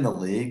they've been in the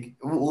league,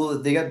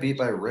 they got beat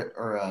by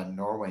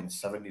Norway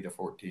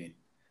 70-14.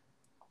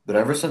 But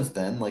ever since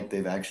then, like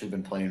they've actually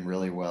been playing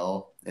really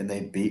well, and they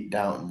beat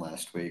Downton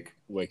last week.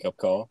 Wake up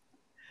call.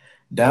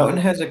 Downton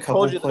has a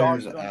couple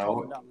players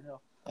out.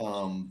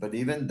 But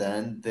even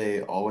then,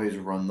 they always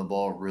run the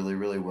ball really,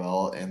 really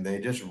well, and they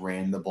just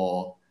ran the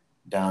ball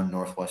down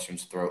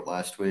Northwestern's throat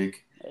last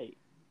week. Hey.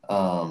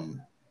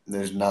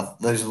 There's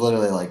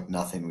literally like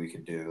nothing we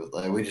could do.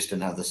 Like we just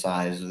didn't have the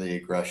size or the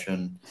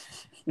aggression.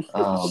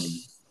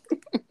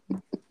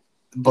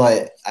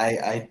 But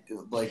I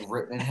like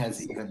Rittman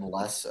has even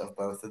less of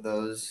both of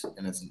those,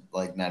 and it's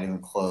like not even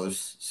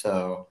close.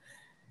 So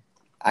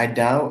I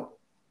doubt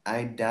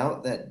that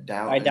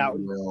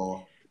Doughton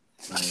will.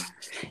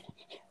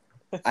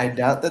 I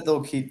doubt that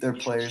they'll keep their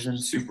players in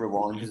super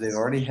long because they've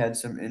already had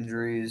some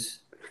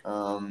injuries,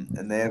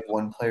 and they have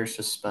one player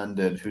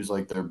suspended who's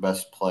like their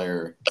best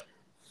player.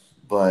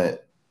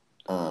 But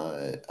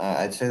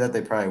I'd say that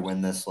they probably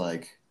win this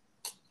like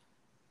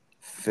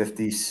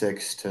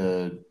 56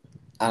 to.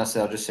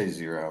 Honestly, I'll just say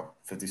 0.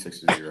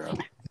 56-0.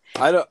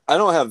 I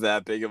don't have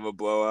that big of a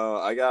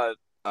blowout. I got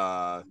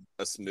a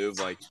smooth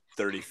like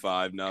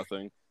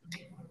 35-0.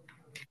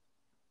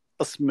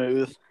 A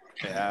smooth.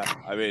 Yeah,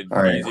 I mean,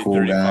 all right, easy cool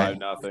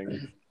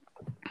 35-0.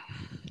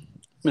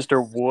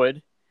 Mr.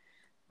 Wood.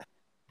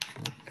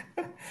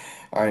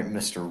 All right,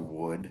 Mr.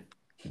 Wood.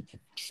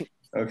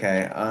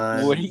 Okay,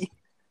 Woody.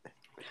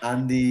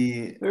 On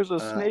the there's a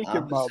snake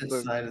in my opposite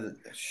boot. side of the.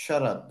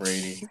 Shut up,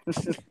 Brady.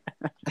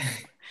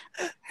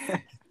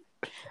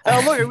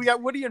 Oh, look, we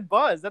got Woody and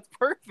Buzz. That's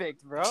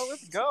perfect, bro.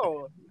 Let's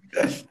go.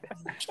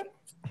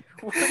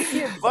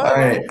 Woody and Buzz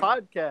on the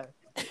podcast.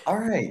 All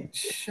right,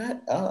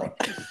 shut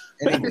up.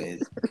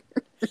 Anyways,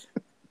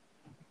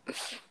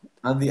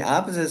 on the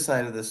opposite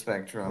side of the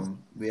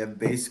spectrum, we have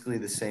basically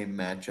the same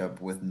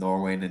matchup with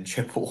Norway and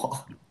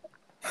Chippewa.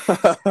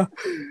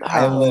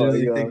 I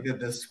literally think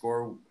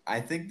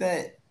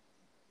that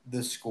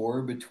the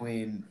score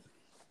between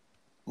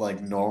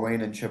like Norway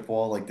and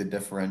Chippewa, like the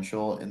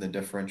differential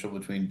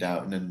between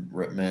Doughton and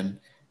Rittman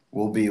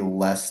will be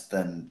less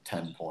than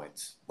 10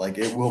 points. Like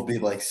it will be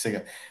like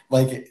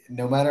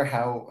no matter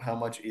how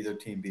much either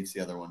team beats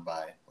the other one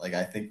by. Like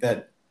I think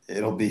that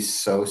it'll be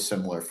so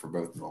similar for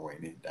both Norway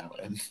and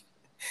Doughton.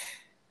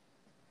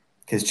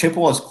 Because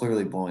Chippewa is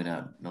clearly blowing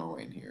out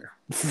Norway in here.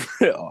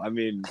 I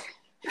mean,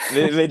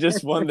 they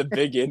just won the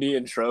Big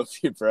Indian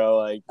Trophy, bro.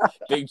 Like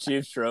Big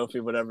Chiefs Trophy,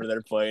 whatever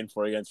they're playing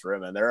for against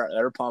Rittman.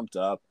 They're pumped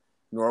up.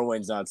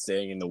 Norway's not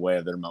staying in the way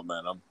of their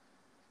momentum.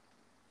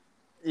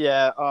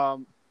 Yeah.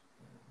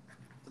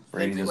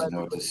 Brady doesn't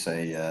know what to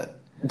say yet.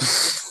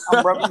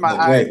 I'm rubbing my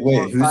eyes.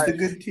 Wait. Who's the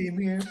good team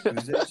here?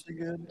 Who's actually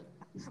good?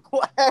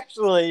 Well,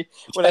 actually,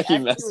 what I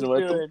actually was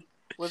doing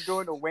was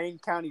going to Wayne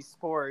County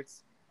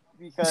Sports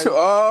because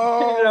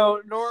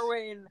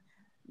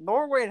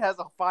Norway has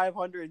a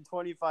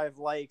 525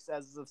 likes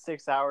as of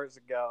 6 hours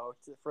ago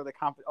for the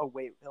comp. Oh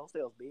wait,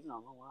 Hillsdale's beating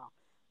them. Oh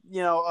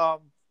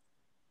wow.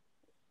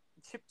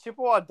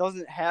 Chippewa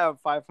doesn't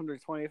have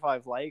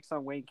 525 likes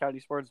on Wayne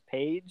County Sports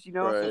page.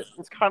 Right. So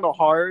it's kind of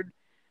hard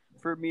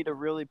for me to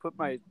really put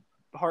my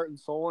heart and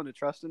soul into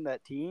trusting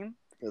that team.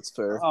 That's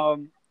fair.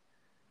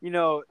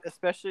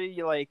 Especially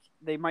like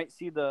they might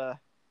see the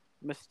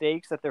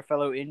mistakes that their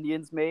fellow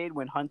Indians made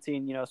when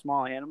hunting,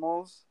 small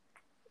animals,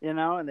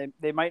 and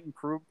they might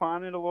improve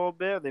upon it a little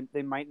bit.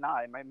 They might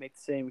not. They might make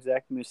the same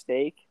exact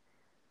mistake.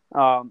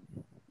 I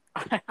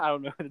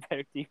don't know who the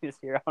better team is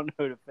here. I don't know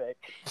who to pick.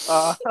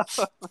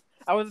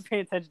 I wasn't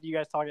paying attention to you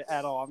guys talking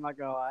at all. I'm not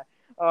gonna lie.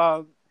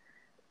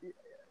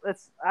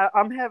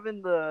 I'm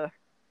having the.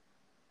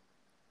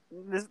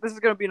 This is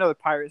gonna be another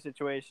pirate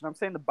situation. I'm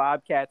saying the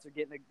Bobcats are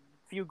getting a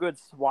few good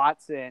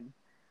swats in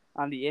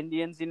on the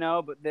Indians,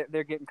 but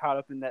they're getting caught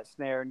up in that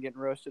snare and getting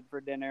roasted for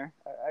dinner.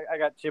 I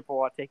got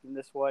Chippewa taking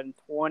this one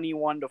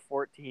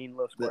 21-14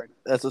 low scoring.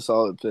 That's a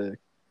solid pick.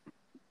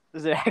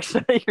 Is it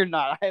actually? You're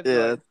not.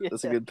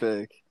 That's a good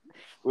pick.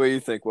 What do you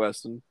think,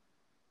 Weston?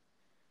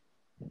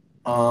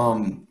 Who are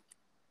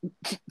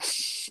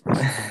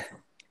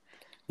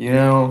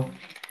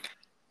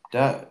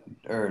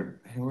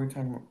we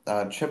talking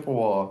about?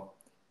 Chippewa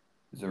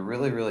is a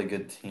really, really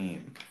good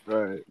team.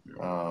 Right.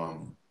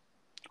 Oh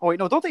wait,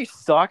 no, don't they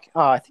suck?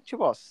 I think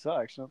Chippewa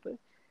sucks, don't they?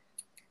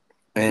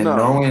 And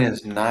Norway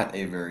is not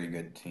a very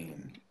good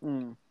team.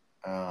 Mm.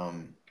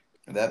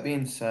 That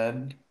being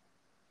said,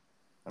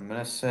 I'm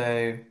gonna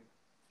say,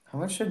 how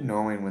much did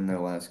Norway win their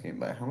last game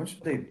by? How much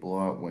did they blow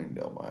out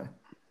Wayndale by?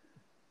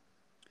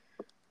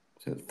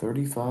 Is it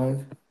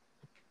 35?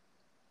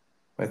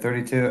 By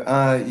 32?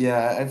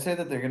 Yeah, I'd say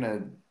that they're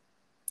gonna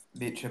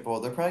beat Chippewa.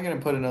 They're probably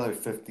gonna put another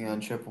 50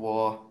 on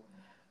Chippewa.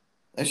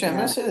 Actually, I'm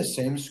gonna say the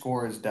same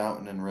score as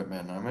Doughton and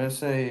Rittman. I'm gonna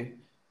say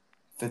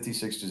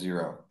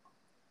 56-0.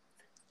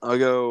 I'll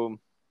go.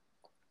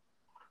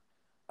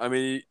 I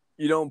mean,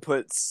 you don't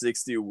put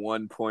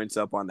 61 points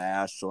up on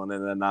Ashland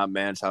and then not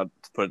manage how to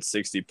put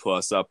 60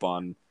 plus up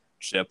on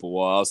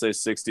Chippewa. I'll say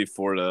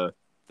 64-13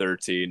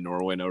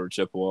 Norway over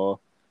Chippewa.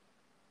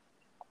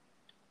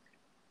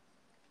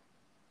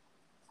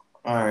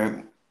 All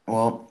right.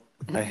 Well,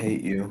 I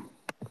hate you.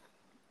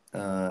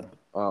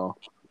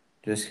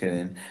 Just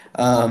kidding.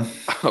 Oh,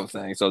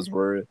 thanks. I was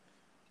worried.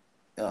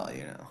 Oh, let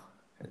you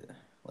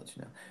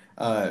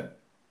know.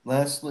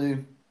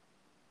 Lastly,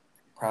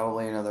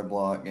 Probably another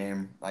blowout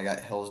game. I got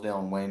Hillsdale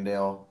and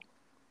Wayndale.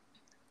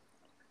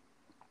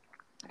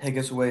 Take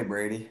us away,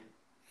 Brady.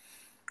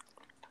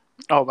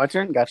 Oh, my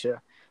turn?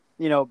 Gotcha.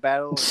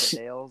 Battle of the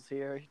Dales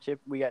here.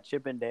 We got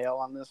Chip and Dale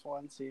on this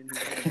one, seeing who's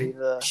going to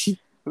be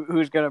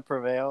who's going to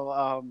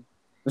prevail.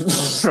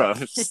 Bro,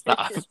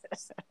 stop.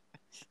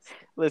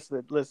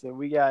 Listen.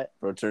 We got.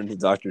 Return to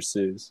Dr.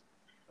 Seuss.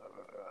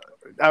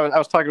 I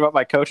was talking about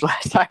my coach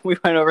last time we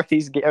went over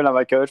these games. Not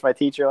my coach, my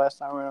teacher last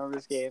time we went over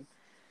this game.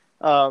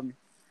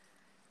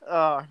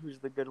 Who's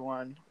the good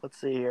one? Let's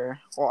see here.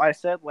 Well, I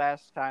said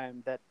last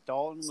time that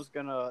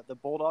the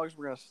Bulldogs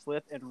were gonna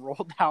slip and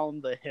roll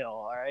down the hill.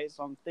 All right,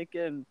 so I'm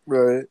thinking,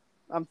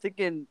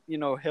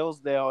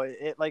 Hillsdale.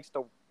 It likes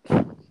to.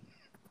 I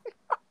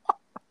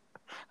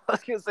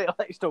was gonna say it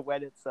likes to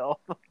wet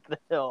itself up the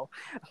hill,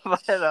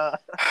 but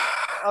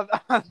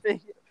I'm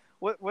thinking,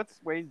 what's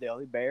Waynedale?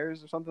 The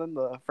Bears or something?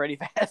 The Freddy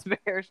Fazbear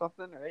or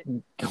something, right?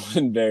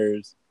 Golden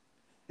Bears.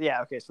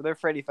 Yeah. Okay, so they're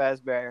Freddy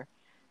Fazbear.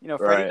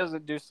 Freddy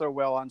doesn't do so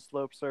well on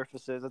slope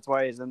surfaces. That's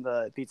why he's in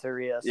the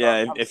pizzeria. So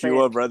yeah, if you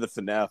would have read the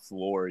FNAF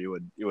lore, you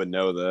would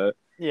know that.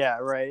 Yeah,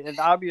 right. And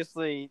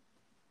obviously,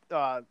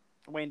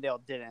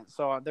 Waynedale didn't,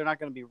 so they're not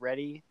going to be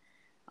ready.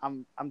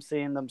 I'm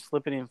seeing them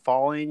slipping and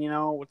falling.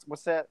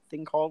 What's that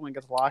thing called when it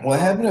gets locked? What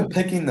happened to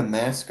picking the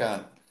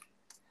mascot?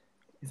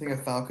 You think a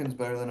falcon's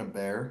better than a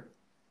bear?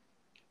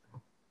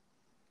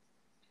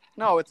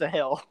 No, it's a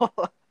hill.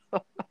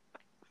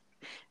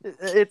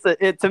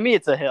 To me,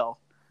 it's a hill.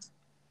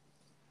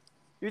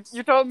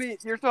 You're telling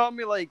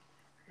me like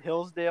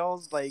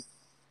Hillsdale's like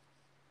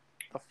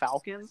the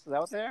Falcons? Is that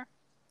what they're?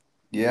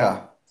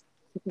 Yeah.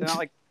 They're not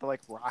like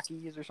the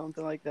Rockies or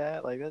something like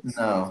that. Like that's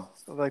no.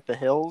 Like the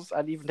Hills.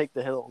 I'd even take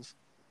the Hills.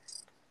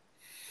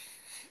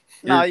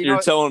 You're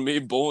telling me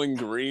Bowling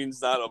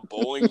Green's not a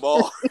bowling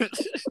ball?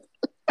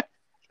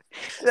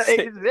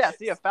 Yeah,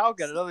 see a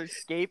Falcon, another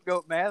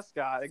scapegoat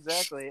mascot.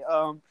 Exactly.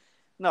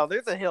 No,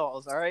 they're the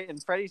Hills, all right?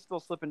 And Freddy's still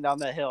slipping down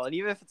that hill. And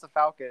even if it's a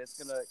Falcon, it's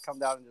going to come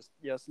down and just,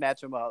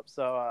 snatch him up.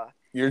 So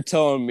you're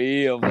telling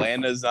me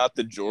Atlanta's not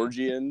the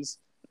Georgians?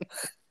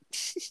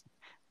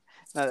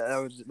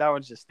 that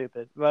was just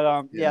stupid.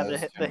 But,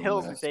 the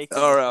Hills are taking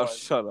all right,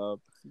 shut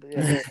up.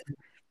 The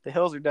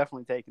Hills are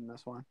definitely taking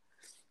this one.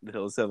 The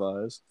Hills have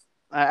eyes.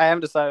 I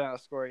haven't decided on a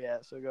score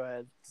yet, so go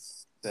ahead.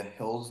 The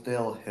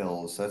Hillsdale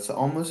Hills. That's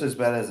almost as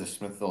bad as the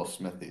Smithville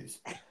Smithies.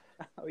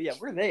 Oh, yeah.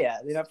 Where are they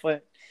at? They're not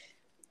playing.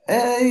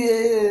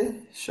 Hey,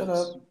 shut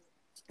up.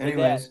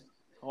 Anyways. Dad.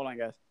 Hold on,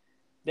 guys.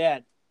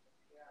 Dad,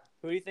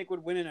 who do you think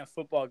would win in a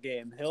football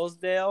game?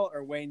 Hillsdale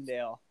or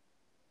Waynedale?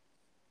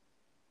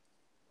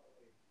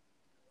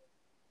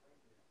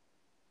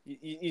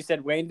 You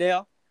said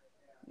Waynedale? All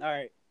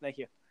right. Thank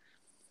you.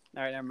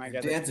 All right, never mind,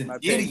 guys. Dad's an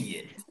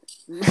idiot.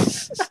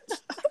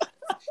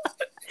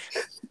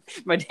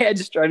 My dad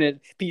just trying to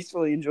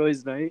peacefully enjoy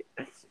his night.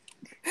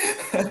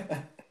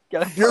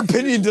 Your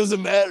opinion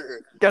doesn't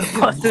matter. Got to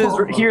bust his.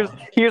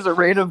 Here's a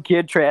random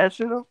kid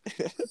trashing him.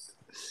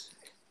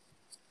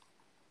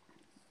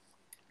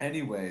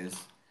 Anyways,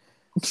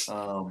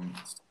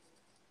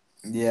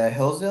 yeah,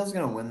 Hillsdale's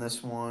gonna win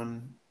this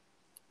one.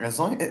 As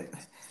long as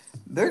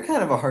they're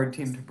kind of a hard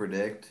team to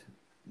predict,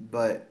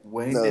 but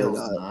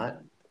Waynedale's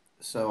not.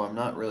 So I'm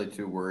not really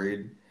too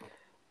worried.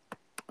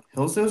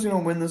 Hillsdale's gonna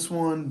win this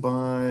one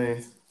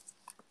by.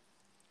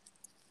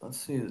 Let's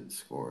see the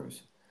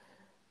scores.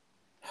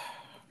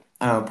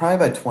 I don't know, probably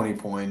by 20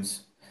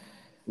 points.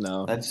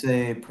 No. I'd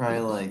say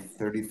probably like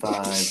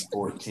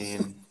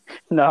 35-14.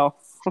 No.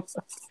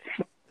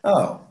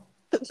 Oh.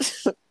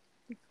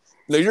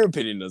 No, your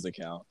opinion doesn't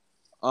count.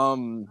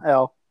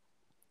 Hell.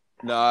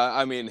 No,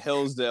 I mean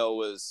Hillsdale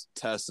was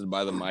tested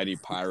by the mighty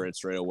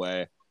Pirates right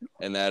away,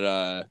 and that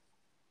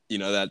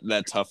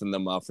that toughened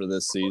them up for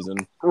this season.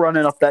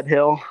 Running up that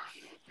hill.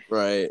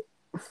 Right.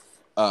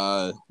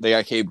 They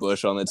got Kate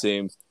Bush on the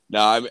team.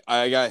 No,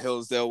 I got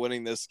Hillsdale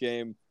winning this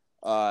game.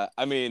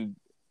 I mean,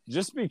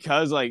 just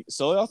because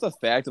solely off the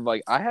fact of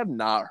I have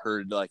not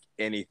heard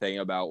anything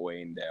about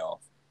Waynedale.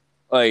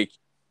 I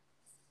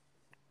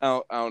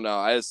don't know.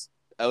 I just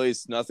at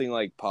least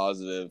nothing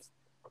positive.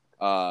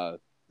 Yeah,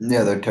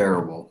 they're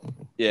terrible.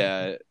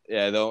 Yeah.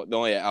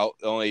 The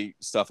only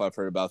stuff I've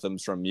heard about them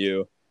is from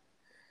you,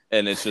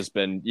 and it's just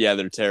been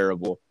they're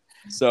terrible.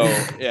 So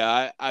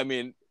yeah, I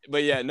mean.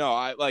 But yeah, no,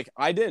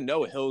 I didn't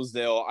know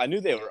Hillsdale. I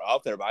knew they were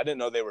up there, but I didn't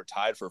know they were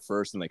tied for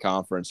first in the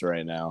conference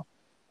right now.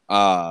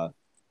 So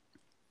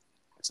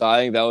I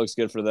think that looks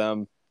good for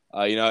them.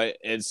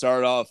 It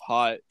started off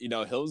hot.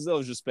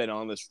 Hillsdale's just been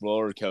on this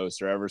roller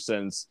coaster ever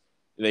since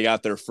they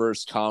got their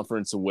first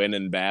conference win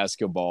in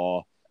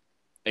basketball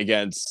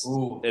against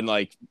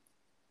I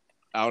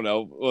don't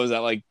know, what was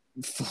that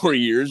 4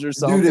 years or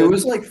something? Dude, it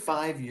was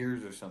 5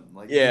 years or something.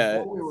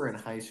 Before we were in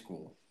high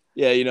school.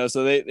 Yeah,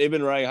 so they've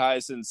been running high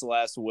since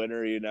last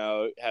winter,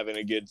 having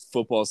a good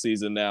football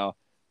season now.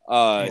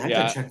 I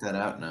gotta check that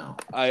out now.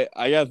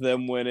 I got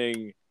them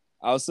winning,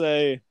 I'll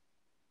say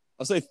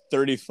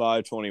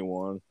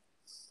 35-21.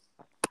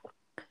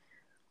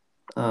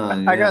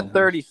 I got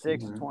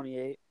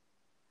 36-28.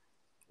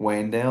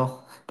 Wayndale?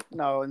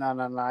 No.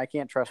 I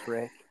can't trust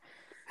Rick.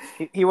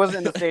 He wasn't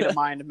in the state of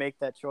mind to make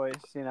that choice,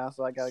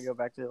 so I got to go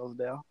back to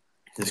Hillsdale.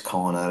 Just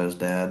calling out his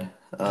dad.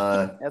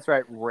 That's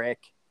right, Rick.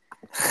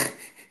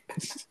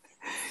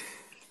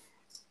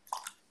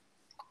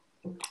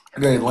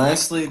 Okay,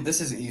 lastly,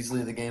 this is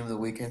easily the game of the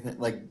week, I think.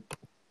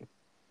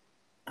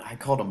 I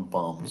called them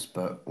bums,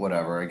 but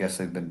whatever. I guess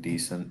they've been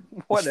decent.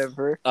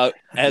 Whatever.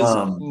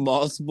 On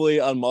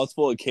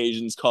multiple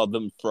occasions called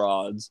them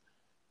frauds.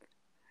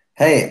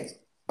 Hey,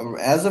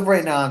 as of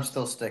right now, I'm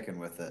still sticking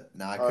with it.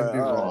 Now, I could be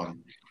wrong,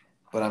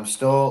 but I'm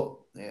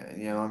still,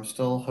 I'm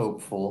still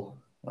hopeful.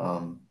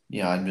 I'm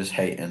just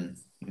hating,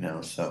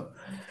 so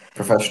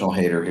professional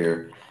hater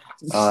here.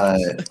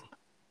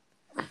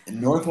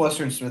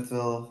 Northwestern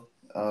Smithville,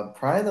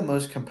 probably the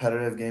most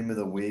competitive game of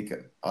the week,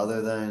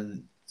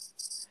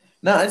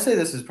 no, I'd say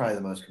this is probably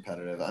the most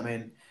competitive. I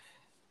mean,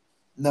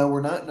 no,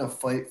 we're not in a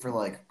fight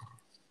for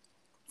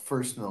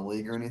first in the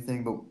league or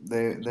anything, but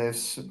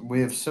we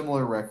have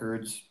similar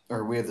records,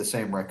 or we have the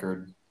same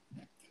record.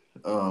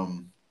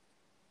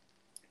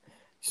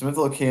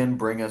 Smithville can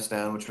bring us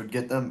down, which would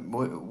get them.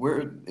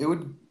 It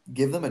would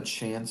give them a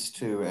chance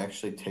to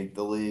actually take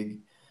the league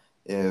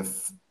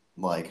if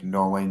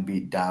Norway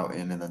beat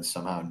Doughton and then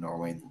somehow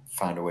Norway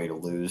find a way to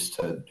lose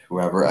to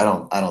whoever. I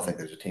don't think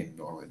there's a team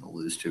Norway to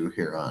lose to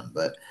here on,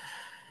 but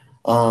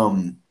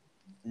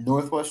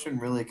Northwestern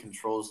really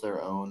controls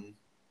their own.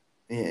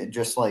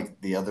 Just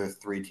like the other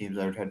three teams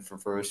that are head for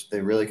first,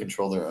 they really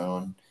control their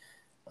own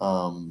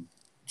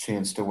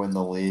chance to win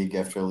the league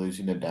after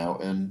losing to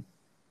Doughton.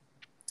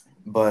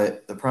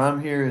 But the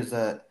problem here is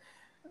that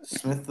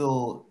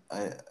Smithville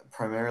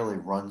primarily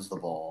runs the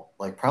ball.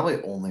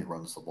 Probably only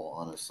runs the ball,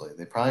 honestly.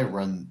 They probably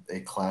run a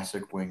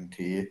classic wing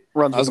tee.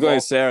 I was going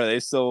to say, are they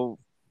still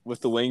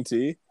with the wing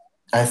tee?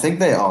 I think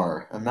they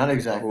are. I'm not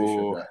exactly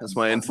sure. That's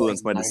my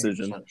influence, my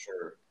decision.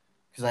 Sure.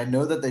 Because I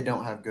know that they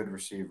don't have good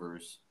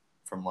receivers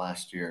from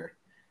last year.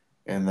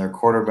 And their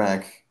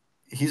quarterback,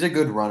 he's a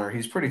good runner.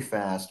 He's pretty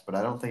fast, but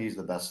I don't think he's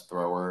the best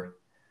thrower.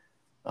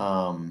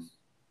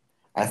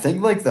 I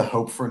think the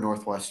hope for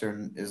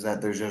Northwestern is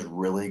that there's just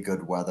really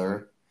good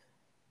weather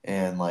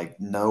and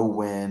no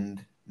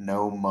wind,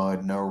 no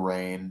mud, no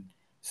rain,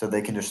 so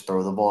they can just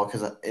throw the ball.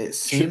 Because it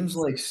seems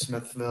like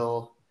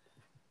Smithville.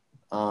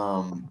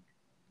 I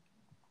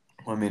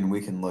mean,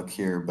 we can look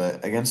here,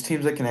 but against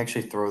teams that can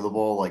actually throw the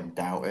ball, like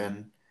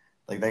Doughton,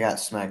 they got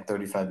smacked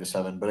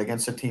 35-7. But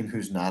against a team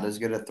who's not as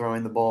good at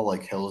throwing the ball,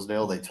 like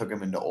Hillsdale, they took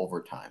them into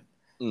overtime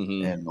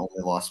and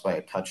only lost by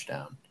a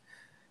touchdown.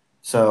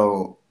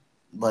 So,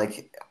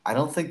 I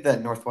don't think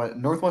that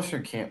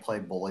Northwestern can't play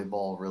bully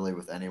ball really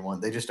with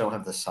anyone. They just don't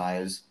have the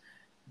size.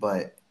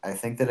 But I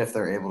think that if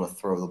they're able to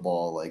throw the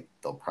ball,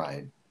 they'll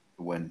probably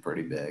win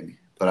pretty big.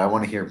 But I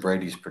want to hear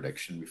Brady's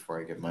prediction before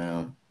I give my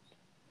own.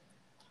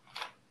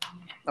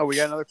 Oh, we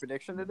got another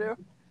prediction to do?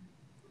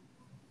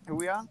 Who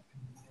we on?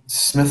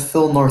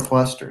 Smithville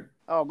Northwestern.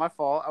 Oh, my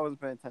fault. I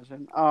wasn't paying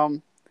attention.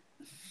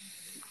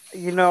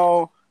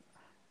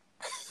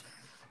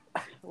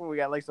 We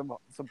got some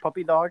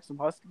puppy dogs, some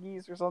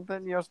huskies or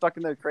something, stuck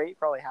in their crate,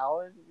 probably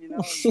howling,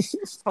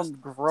 some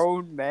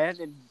grown men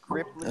and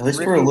At least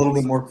we're a little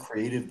bit more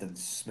creative than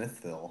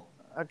Smithville.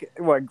 Okay,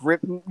 what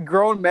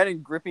grown men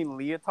and gripping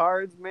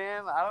leotards,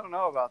 man? I don't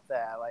know about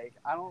that.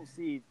 I don't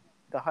see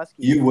the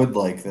Huskies. You would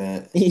like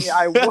that. Yeah,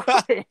 I would.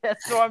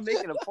 That's why I'm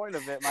making a point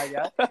of it, my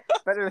guy.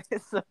 Better than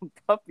some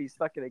puppy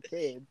stuck in a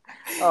cage.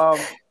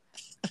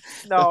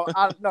 No,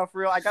 for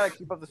real. I gotta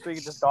keep up the streak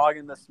of just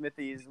dogging the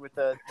Smithies with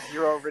the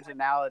zero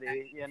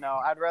originality.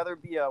 I'd rather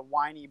be a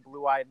whiny,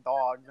 blue-eyed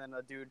dog than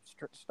a dude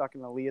stuck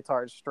in a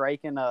leotard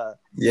striking a.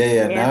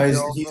 Yeah. Now he's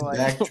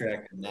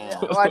backtracking now. Yeah,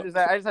 well, I just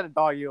had to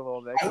dog you a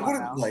little bit. I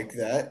wouldn't like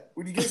that.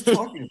 What are you guys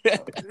talking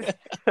about?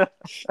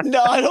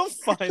 No, I don't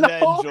find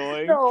that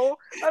enjoying. No,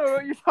 I don't know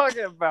what you're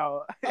talking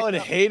about. I would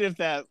hate if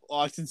that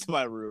walked into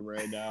my room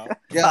right now.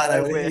 God,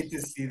 I would hate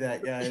to see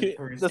that guy.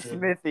 The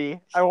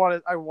Smithy. I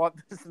want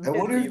the Smithy. I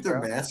wonder if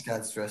their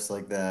mascot's dressed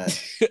like that.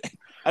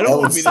 I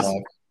don't want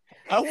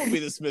to be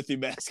the Smithy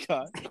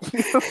mascot.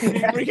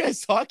 What are you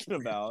guys talking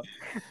about?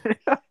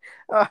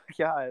 Oh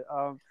God.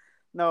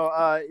 No.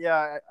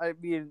 Yeah. I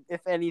mean,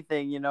 if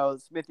anything,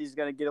 Smithy's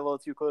gonna get a little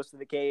too close to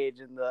the cage,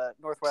 and the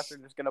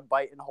Northwestern is gonna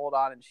bite and hold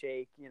on and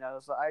shake.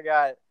 So I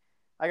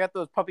got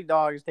those puppy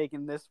dogs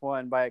taking this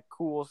one by a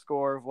cool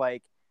score of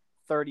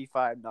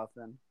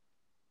 35-0.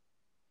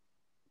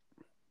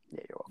 Yeah,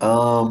 you're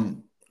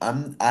welcome.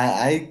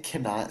 I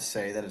cannot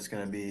say that it's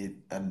going to be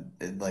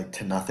a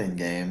to nothing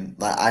game.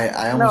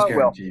 I almost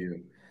guarantee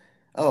you.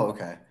 Oh,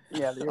 okay.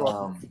 Yeah, you're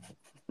welcome.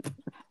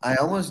 I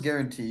almost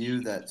guarantee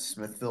you that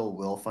Smithville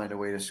will find a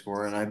way to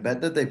score, and I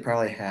bet that they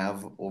probably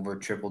have over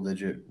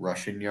triple-digit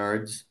rushing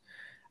yards.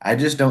 I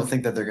just don't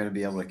think that they're going to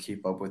be able to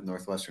keep up with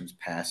Northwestern's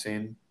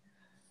passing.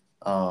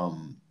 Now,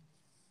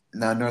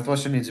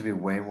 Northwestern needs to be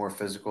way more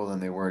physical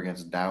than they were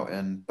against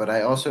Doughton, but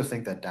I also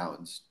think that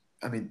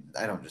I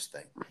don't just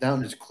think.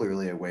 Doughton is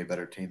clearly a way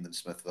better team than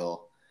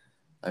Smithville.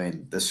 I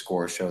mean, the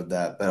score showed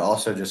that, but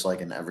also just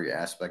in every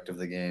aspect of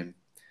the game.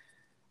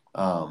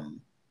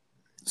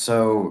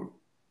 So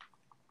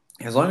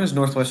as long as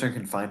Northwestern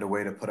can find a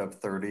way to put up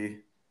 30,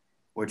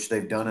 which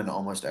they've done in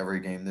almost every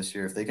game this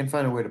year, if they can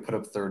find a way to put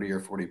up 30 or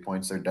 40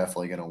 points, they're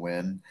definitely going to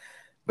win.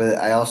 But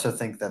I also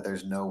think that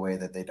there's no way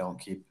that they don't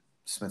keep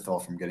Smithville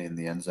from getting in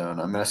the end zone.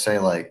 I'm going to say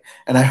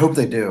and I hope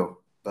they do,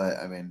 but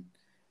I mean,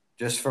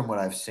 just from what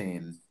I've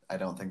seen, I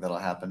don't think that'll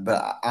happen.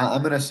 But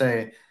I'm going to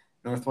say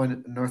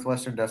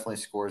Northwestern definitely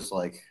scores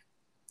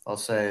I'll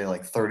say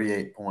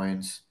 38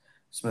 points.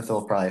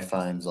 Smithville probably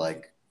finds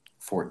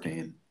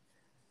 14.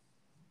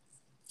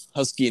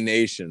 Husky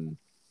Nation.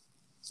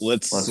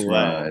 Let's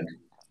ride.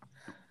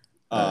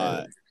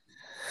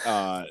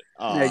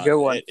 Good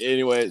one.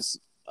 Anyways,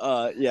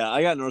 yeah,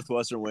 I got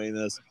Northwestern winning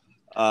this.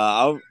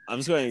 I'm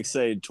just going to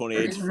say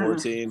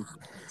 28-14.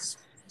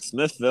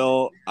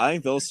 Smithville, I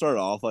think they'll start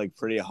off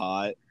pretty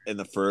hot in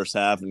the first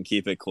half and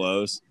keep it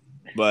close.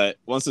 But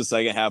once the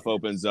second half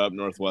opens up,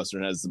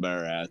 Northwestern has the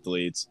better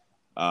athletes.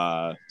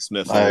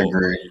 Smithville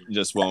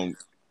just won't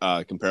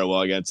compare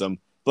well against them.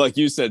 But like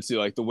you said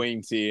too, the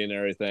wing tee and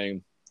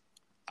everything,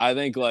 I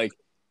think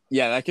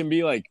that can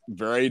be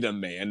very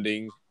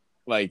demanding.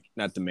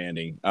 Not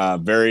demanding,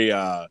 very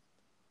I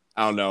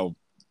don't know,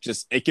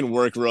 just it can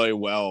work really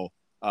well.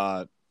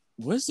 What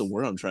is the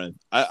word I'm trying?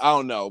 I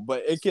don't know,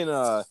 but it can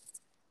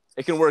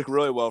work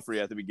really well for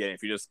you at the beginning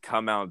if you just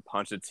come out and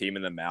punch a team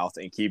in the mouth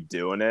and keep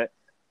doing it.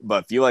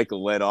 But if you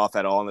let off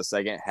at all in the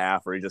second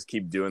half, or you just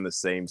keep doing the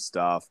same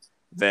stuff,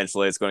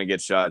 eventually it's going to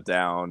get shut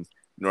down.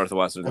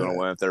 Northwestern's going to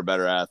win if they're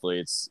better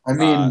athletes. I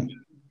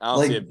mean, I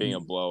don't see it being a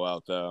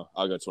blowout though.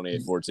 I'll go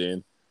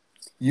 28-14.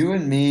 You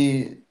and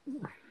me,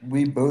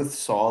 we both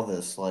saw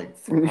this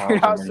You're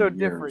not so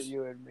different,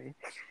 you and me.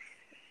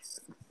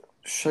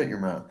 Shut your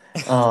mouth.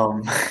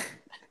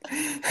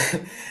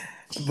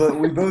 But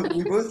we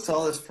both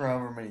saw this for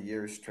however many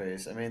years,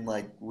 Trace. I mean,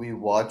 we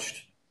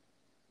watched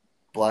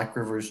Black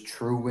River's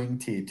true wing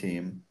tee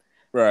team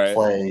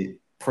play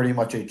pretty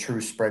much a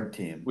true spread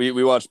team.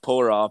 We watched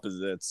polar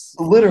opposites.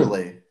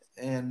 Literally.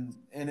 And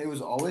it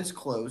was always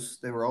close.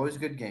 They were always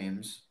good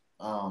games.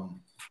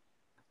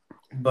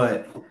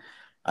 But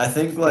I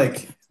think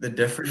the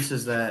difference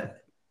is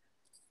that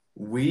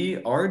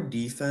our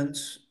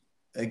defense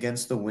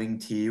against the wing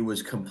tee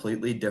was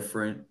completely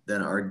different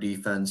than our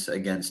defense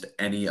against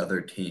any other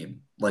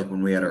team.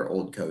 When we had our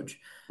old coach,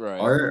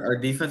 our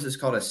defense is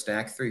called a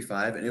stack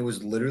 3-5, and it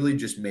was literally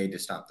just made to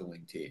stop the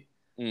wing tee.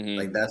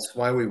 Mm-hmm. That's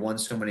why we won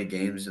so many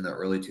games in the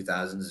early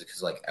 2000s,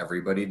 because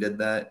everybody did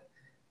that,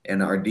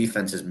 and our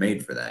defense is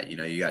made for that.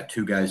 You got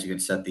two guys who can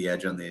set the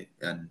edge on the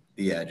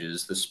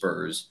edges, the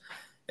spurs,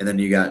 and then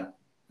you got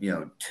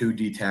two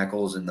D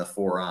tackles in the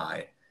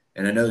 4-eye.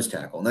 And a nose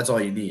tackle, and that's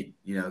all you need,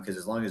 because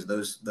as long as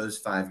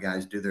those five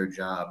guys do their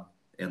job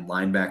and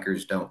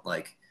linebackers don't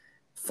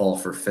fall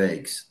for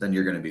fakes, then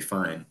you're going to be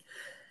fine.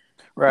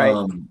 Right.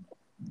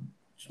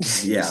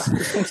 Yeah.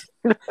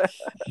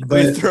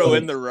 But throw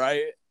in the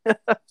right.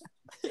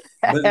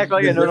 Act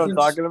like I know what I'm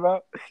talking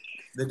about.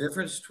 The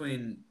difference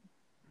between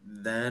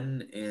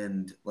then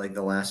and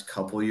the last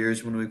couple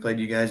years when we played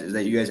you guys is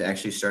that you guys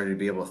actually started to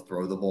be able to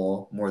throw the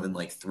ball more than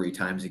 3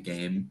 times a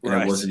game,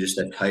 and it wasn't just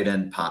a tight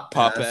end pop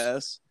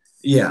pass.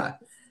 Yeah.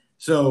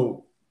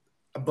 So,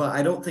 but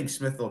I don't think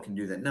Smithville can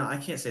do that. No, I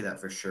can't say that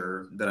for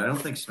sure, but I don't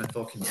think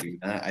Smithville can do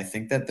that. I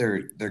think that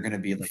they're going to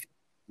be a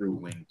true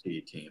wing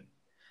tee team.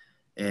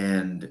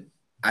 And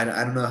I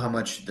don't know how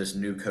much this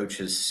new coach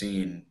has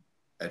seen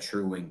a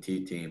true wing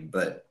tee team,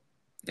 but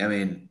I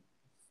mean,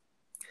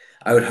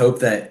 I would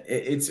hope that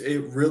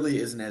it really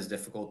isn't as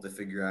difficult to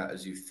figure out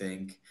as you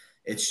think.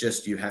 It's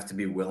just you have to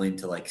be willing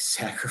to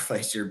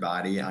sacrifice your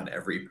body on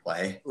every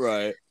play.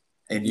 Right.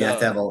 And you have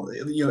to have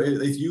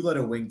if you let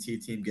a wing tee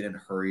team get in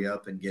hurry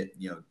up and get,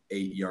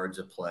 8 yards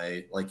of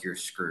play, you're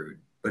screwed.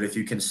 But if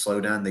you can slow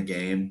down the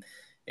game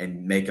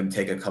and make them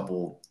take a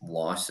couple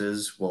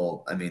losses,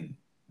 well, I mean,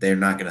 they're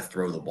not going to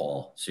throw the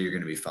ball, so you're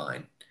going to be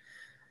fine.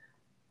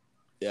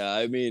 Yeah,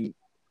 I mean,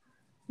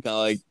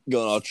 kind of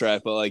going off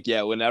track, but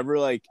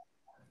whenever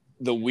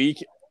the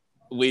week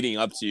leading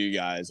up to you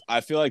guys,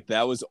 I feel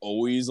that was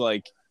always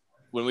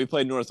when we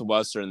played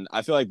Northwestern,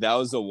 I feel that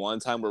was the one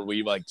time where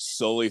we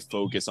solely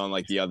focus on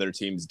the other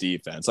team's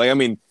defense. I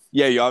mean,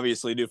 yeah, you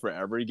obviously do for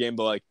every game,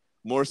 but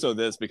more so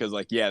this because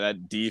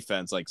that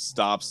defense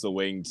stops the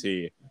wing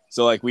tee.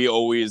 So we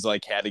always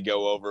had to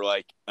go over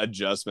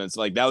adjustments.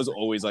 That was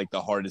always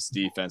the hardest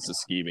defense to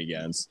scheme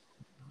against.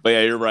 But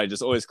yeah, you're right,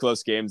 just always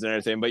close games and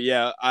everything. But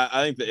yeah,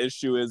 I think the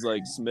issue is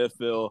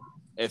Smithville,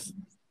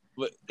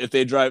 if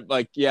they drive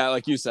like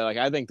you said,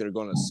 I think they're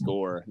going to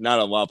score, not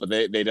a lot, but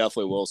they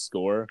definitely will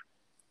score.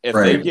 If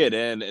they get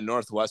in and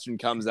Northwestern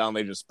comes down,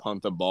 they just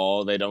punt the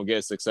ball, they don't get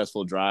a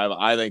successful drive,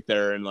 I think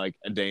they're in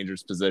a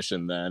dangerous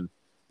position then,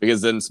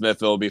 because then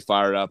Smithville will be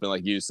fired up, and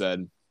like you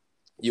said,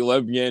 you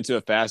let them get into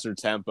a faster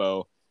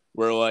tempo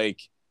where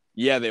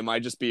they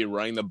might just be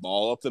running the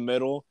ball up the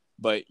middle,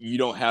 but you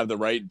don't have the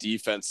right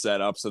defense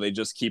set up, so they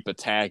just keep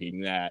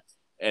attacking that,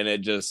 and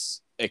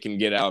it can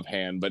get out of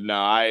hand. But no,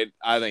 I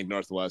think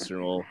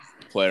Northwestern will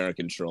play under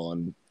control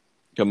and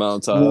come out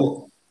on top.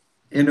 Well,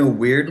 In a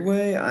weird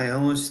way, I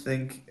almost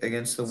think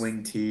against the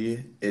wing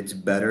T, it's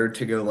better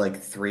to go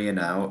like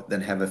 3-and-out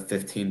than have a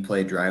 15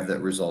 play drive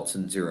that results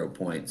in 0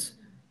 points.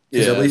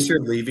 Because at Yeah, least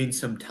you're leaving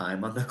some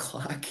time on the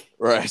clock.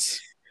 right.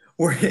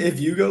 Or if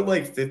you go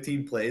like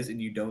 15 plays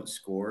and you don't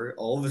score,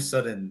 all of a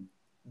sudden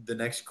the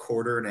next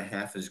quarter and a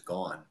half is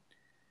gone.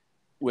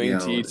 Wing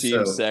T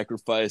team So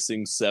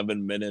sacrificing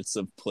 7 minutes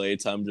of play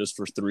time just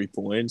for 3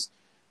 points.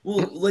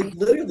 well, like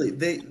literally,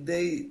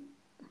 they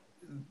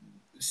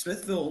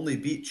Smithville only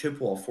beat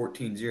Chippewa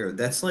 14-0.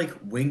 That's like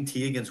wing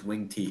T against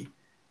wing T.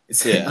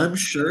 It's like, Yeah, I'm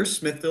sure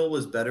Smithville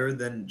was better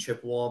than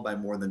Chippewa by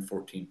more than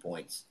 14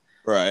 points.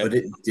 right. But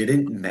it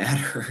didn't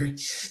matter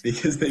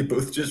because they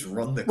both just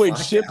run the Wait,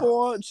 clock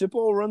out.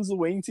 Chippewa runs the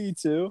wing T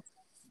too?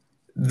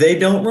 They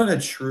don't run a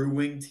true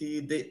wing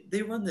T.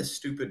 They run this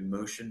stupid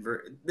motion.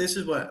 This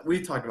is what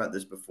we've talked about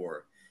this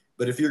before.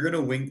 But if you're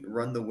gonna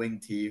run the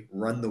wing T,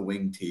 run the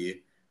wing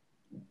T.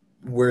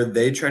 Where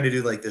they try to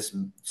do like this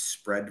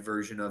spread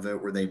version of it,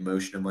 where they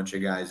motion a bunch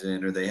of guys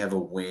in, or they have a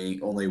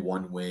wing, only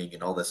one wing,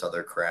 and all this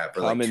other crap,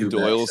 or like I'm in two back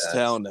sets.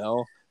 Doylestown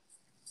now.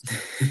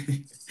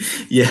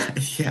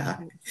 Yeah.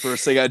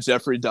 First they got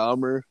Jeffrey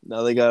Dahmer.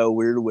 Now they got a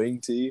weird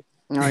wing T.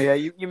 Oh yeah,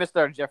 you missed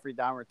our Jeffrey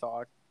Dahmer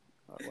talk.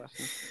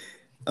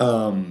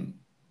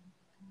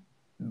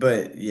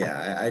 But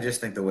yeah, I just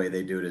think the way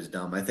they do it is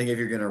dumb. I think if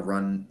you're gonna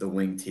run the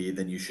wing T,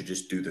 then you should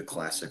just do the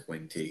classic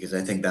wing T because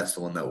I think that's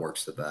the one that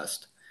works the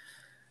best.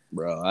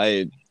 Bro,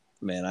 I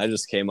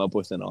just came up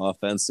with an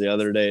offense the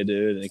other day,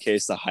 dude. In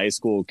case the high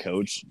school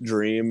coach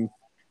dream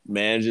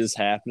manages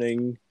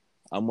happening,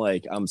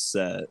 I'm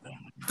set.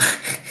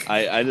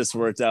 I just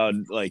worked out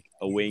like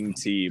a wing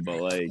T,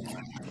 but like,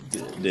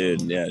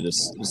 dude, yeah,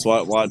 just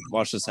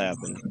watch this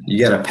happen.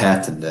 You gotta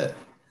patent it,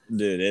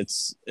 dude.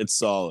 It's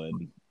solid.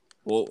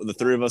 Well, the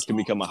three of us can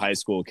become a high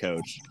school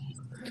coach.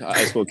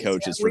 High school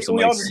coaches for some.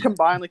 We all just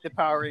combine like the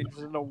Power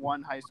Rangers into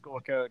one high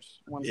school coach.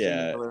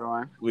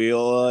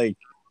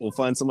 We'll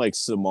find some like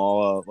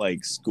small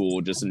like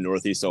school just in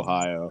Northeast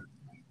Ohio.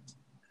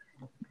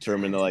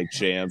 Turn them into like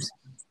champs.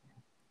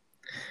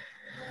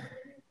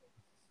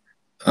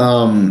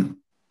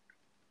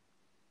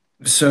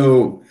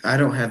 So I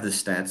don't have the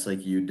stats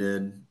like you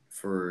did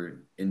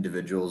for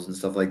individuals and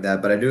stuff like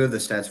that, but I do have the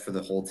stats for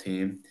the whole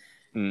team.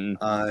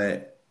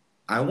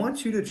 I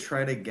want you to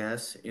try to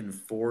guess in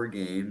 4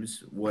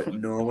 games what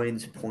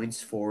Norway's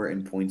points for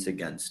and points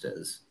against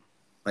is.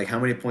 Like how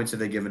many points have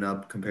they given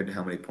up compared to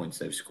how many points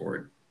they've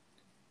scored?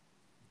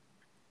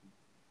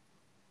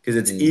 Because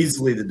it's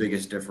easily the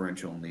biggest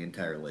differential in the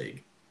entire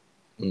league.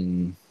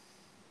 Man,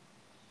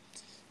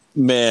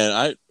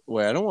 I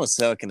don't want to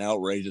say like an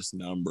outrageous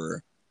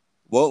number.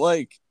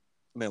 What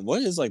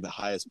is like the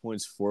highest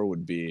points for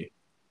would be?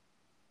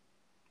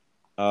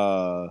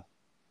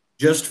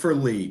 Just for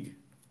league.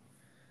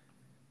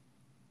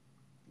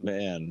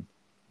 Man,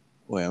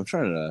 wait, I'm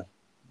trying to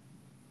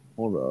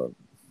hold up.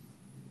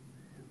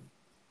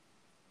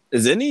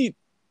 Is there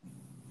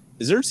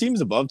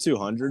teams above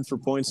 200 for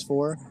points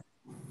for?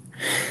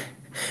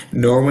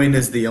 Norway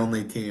is the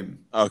only team.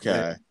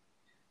 Okay.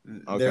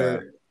 I'll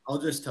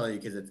just tell you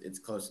because it's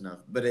close enough,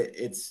 but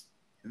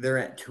they're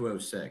at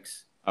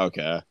 206.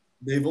 Okay.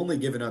 They've only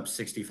given up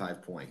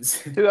 65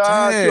 points.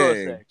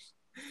 206.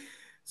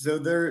 So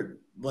they're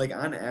like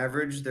on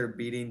average, they're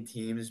beating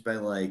teams by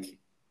like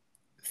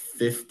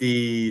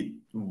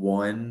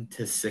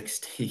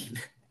 51-16.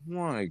 Oh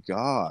my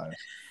God.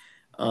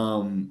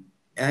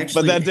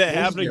 Actually, but that didn't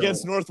happen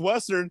against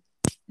Northwestern.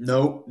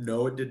 Nope,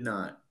 no, it did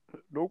not.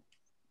 Nope.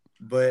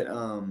 But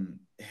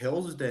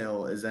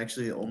Hillsdale is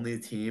actually the only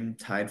team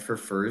tied for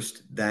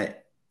first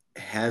that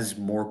has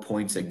more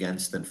points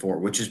against than for,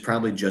 which is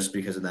probably just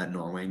because of that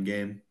Norway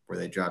game where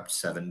they dropped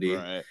 70.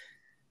 Right.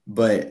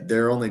 But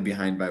they're only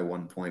behind by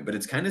 1 point. But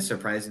it's kind of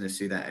surprising to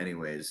see that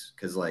anyways,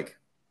 because like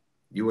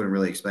you wouldn't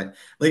really expect.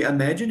 Like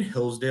imagine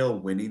Hillsdale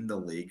winning the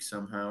league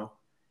somehow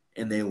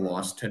and they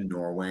lost to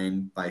Norway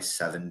by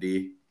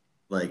 70.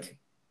 Like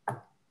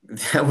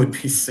that would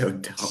be so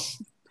dumb.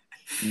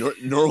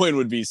 Norway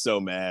would be so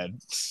mad.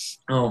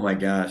 Oh my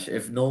gosh!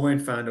 If Norway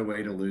found a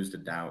way to lose to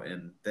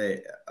Dalton,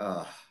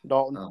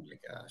 Dalton. Oh my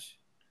gosh!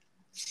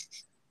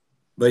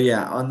 But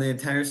yeah, on the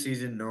entire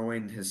season,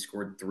 Norway has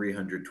scored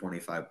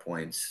 325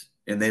 points,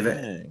 and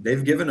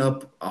they've given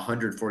up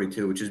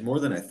 142, which is more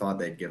than I thought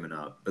they'd given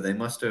up. But they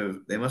must have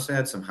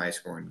had some high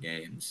scoring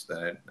games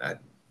that I'm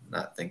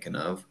not thinking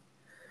of.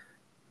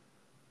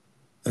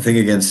 I think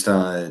against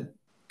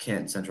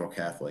Canton Central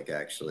Catholic,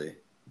 actually,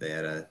 they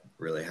had a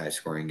really high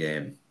scoring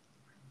game.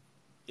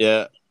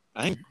 Yeah,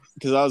 I think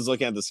because I was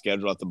looking at the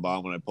schedule at the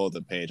bottom when I pulled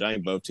the page. I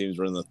think both teams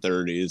were in the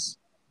 30s.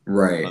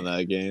 Right. On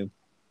that game.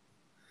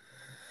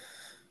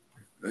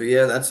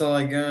 Yeah, that's all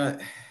I got.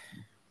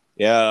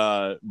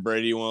 Yeah,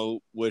 Brady, you want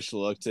to wish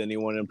luck to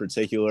anyone in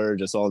particular?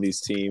 Just all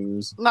these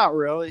teams? Not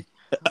really.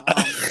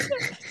 I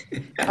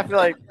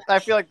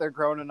feel like they're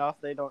grown enough.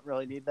 They don't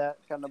really need that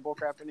kind of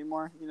bullcrap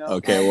anymore. You know.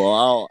 Okay,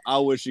 well,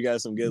 I'll wish you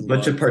guys some good luck.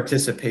 Bunch of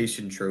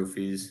participation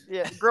trophies.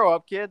 Yeah, grow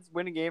up, kids.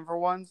 Win a game for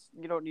once.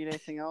 You don't need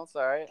anything else.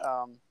 All right.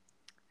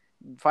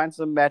 Find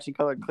some matching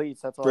colored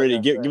cleats. That's all. Brady,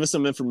 give us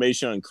some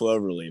information on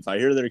Cloverleaf. I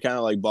hear they're kind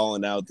of like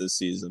balling out this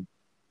season.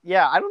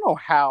 Yeah, I don't know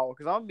how,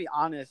 because I'm gonna be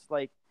honest.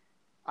 Like,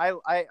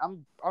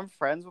 I'm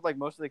friends with like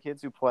most of the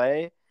kids who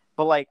play,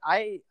 but like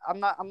I'm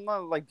not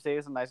like say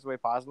this in the nicest way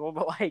possible,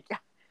 but like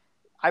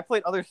I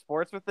played other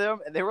sports with them,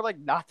 and they were like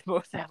not the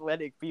most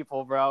athletic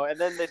people, bro. And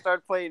then they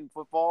started playing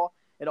football,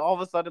 and all of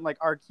a sudden, like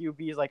our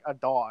QB is like a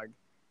dog,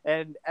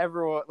 and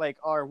everyone like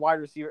our wide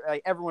receiver,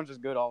 like everyone's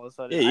just good all of a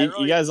sudden. Yeah,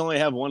 you guys only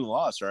have one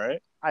loss,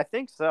 right? I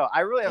think so. I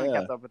really haven't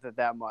kept up with it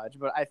that much,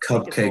 but I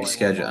think Cupcake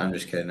schedule. I'm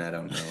just kidding. I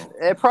don't know.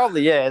 It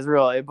probably is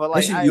really, but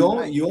like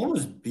actually, you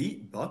almost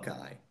beat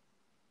Buckeye.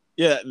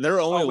 Yeah, their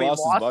only loss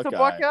is Buckeye. To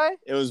Buckeye.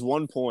 It was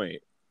 1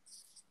 point.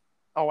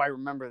 Oh, I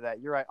remember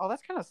that. You're right. Oh,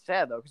 that's kind of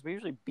sad though, because we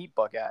usually beat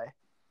Buckeye.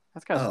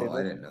 That's kind of stupid.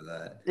 I didn't know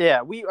that.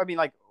 Yeah, I mean,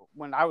 like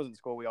when I was in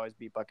school, we always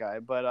beat Buckeye.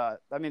 But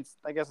I mean,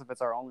 I guess if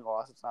it's our only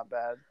loss, it's not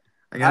bad.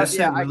 I gotta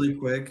say really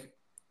quick.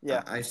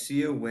 Yeah, I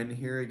see a win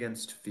here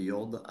against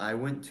Field. I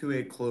went to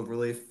a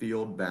Cloverleaf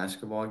Field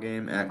basketball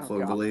game at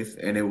Cloverleaf,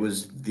 and it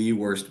was the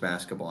worst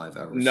basketball I've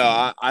ever seen.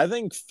 No, I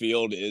think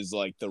Field is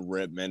like the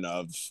Rittman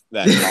of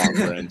that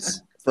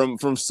conference.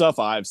 From stuff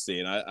I've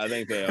seen, I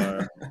think they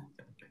are.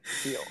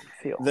 Field.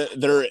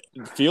 They're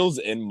Field's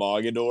in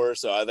Mogador,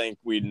 so I think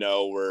we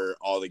know where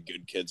all the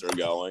good kids are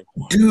going.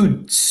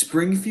 Dude,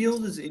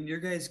 Springfield is in your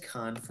guys'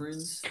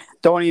 conference?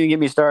 Don't even get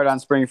me started on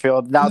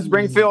Springfield. Now,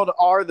 Springfield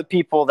are the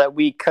people that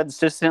we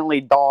consistently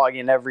dog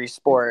in every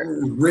sport.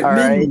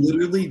 Rittman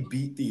literally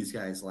beat these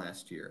guys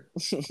last year.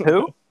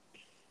 Who?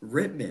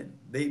 Rittman.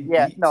 They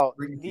beat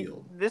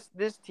Springfield.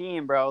 This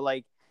team, bro,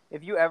 like,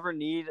 if you ever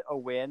need a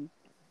win,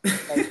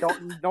 like,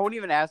 don't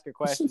even ask a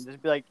question.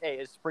 Just be like, hey,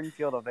 is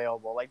Springfield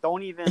available? Like,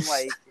 don't even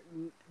like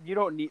you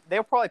don't need.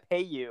 They'll probably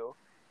pay you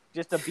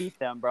just to beat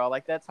them, bro.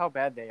 Like, that's how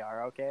bad they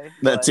are. Okay.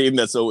 That team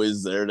that's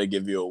always there to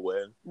give you a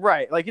win.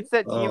 Right. Like, it's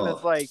that team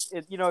that's like,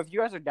 if you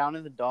guys are down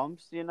in the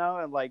dumps, and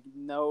like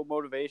no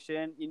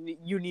motivation,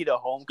 you need a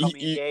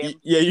homecoming game.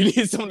 Yeah, you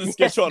need someone to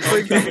schedule on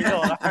homecoming.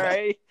 All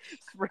right.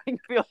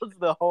 Springfield's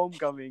the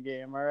homecoming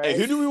game. All right. Hey,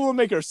 who do we want to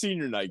make our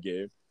senior night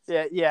game?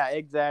 Yeah,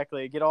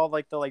 exactly. Get all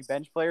like the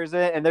bench players in,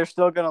 and they're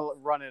still gonna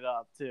run it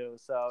up too.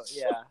 So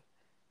yeah,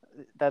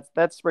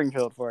 that's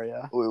Springfield for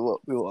you.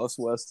 We lost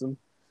Weston.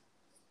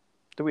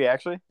 Do we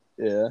actually?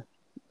 Yeah,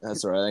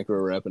 that's all right. I think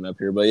we're wrapping up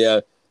here, but yeah,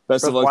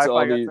 best of luck to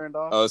all these.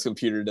 Oh, his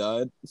computer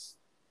died.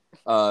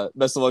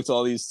 Best of luck to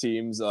all these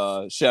teams.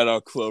 Shout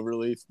out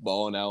Cloverleaf,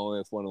 balling out only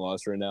with one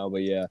loss right now,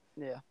 but yeah.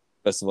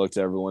 Best of luck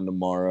to everyone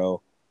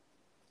tomorrow.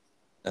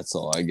 That's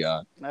all I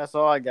got.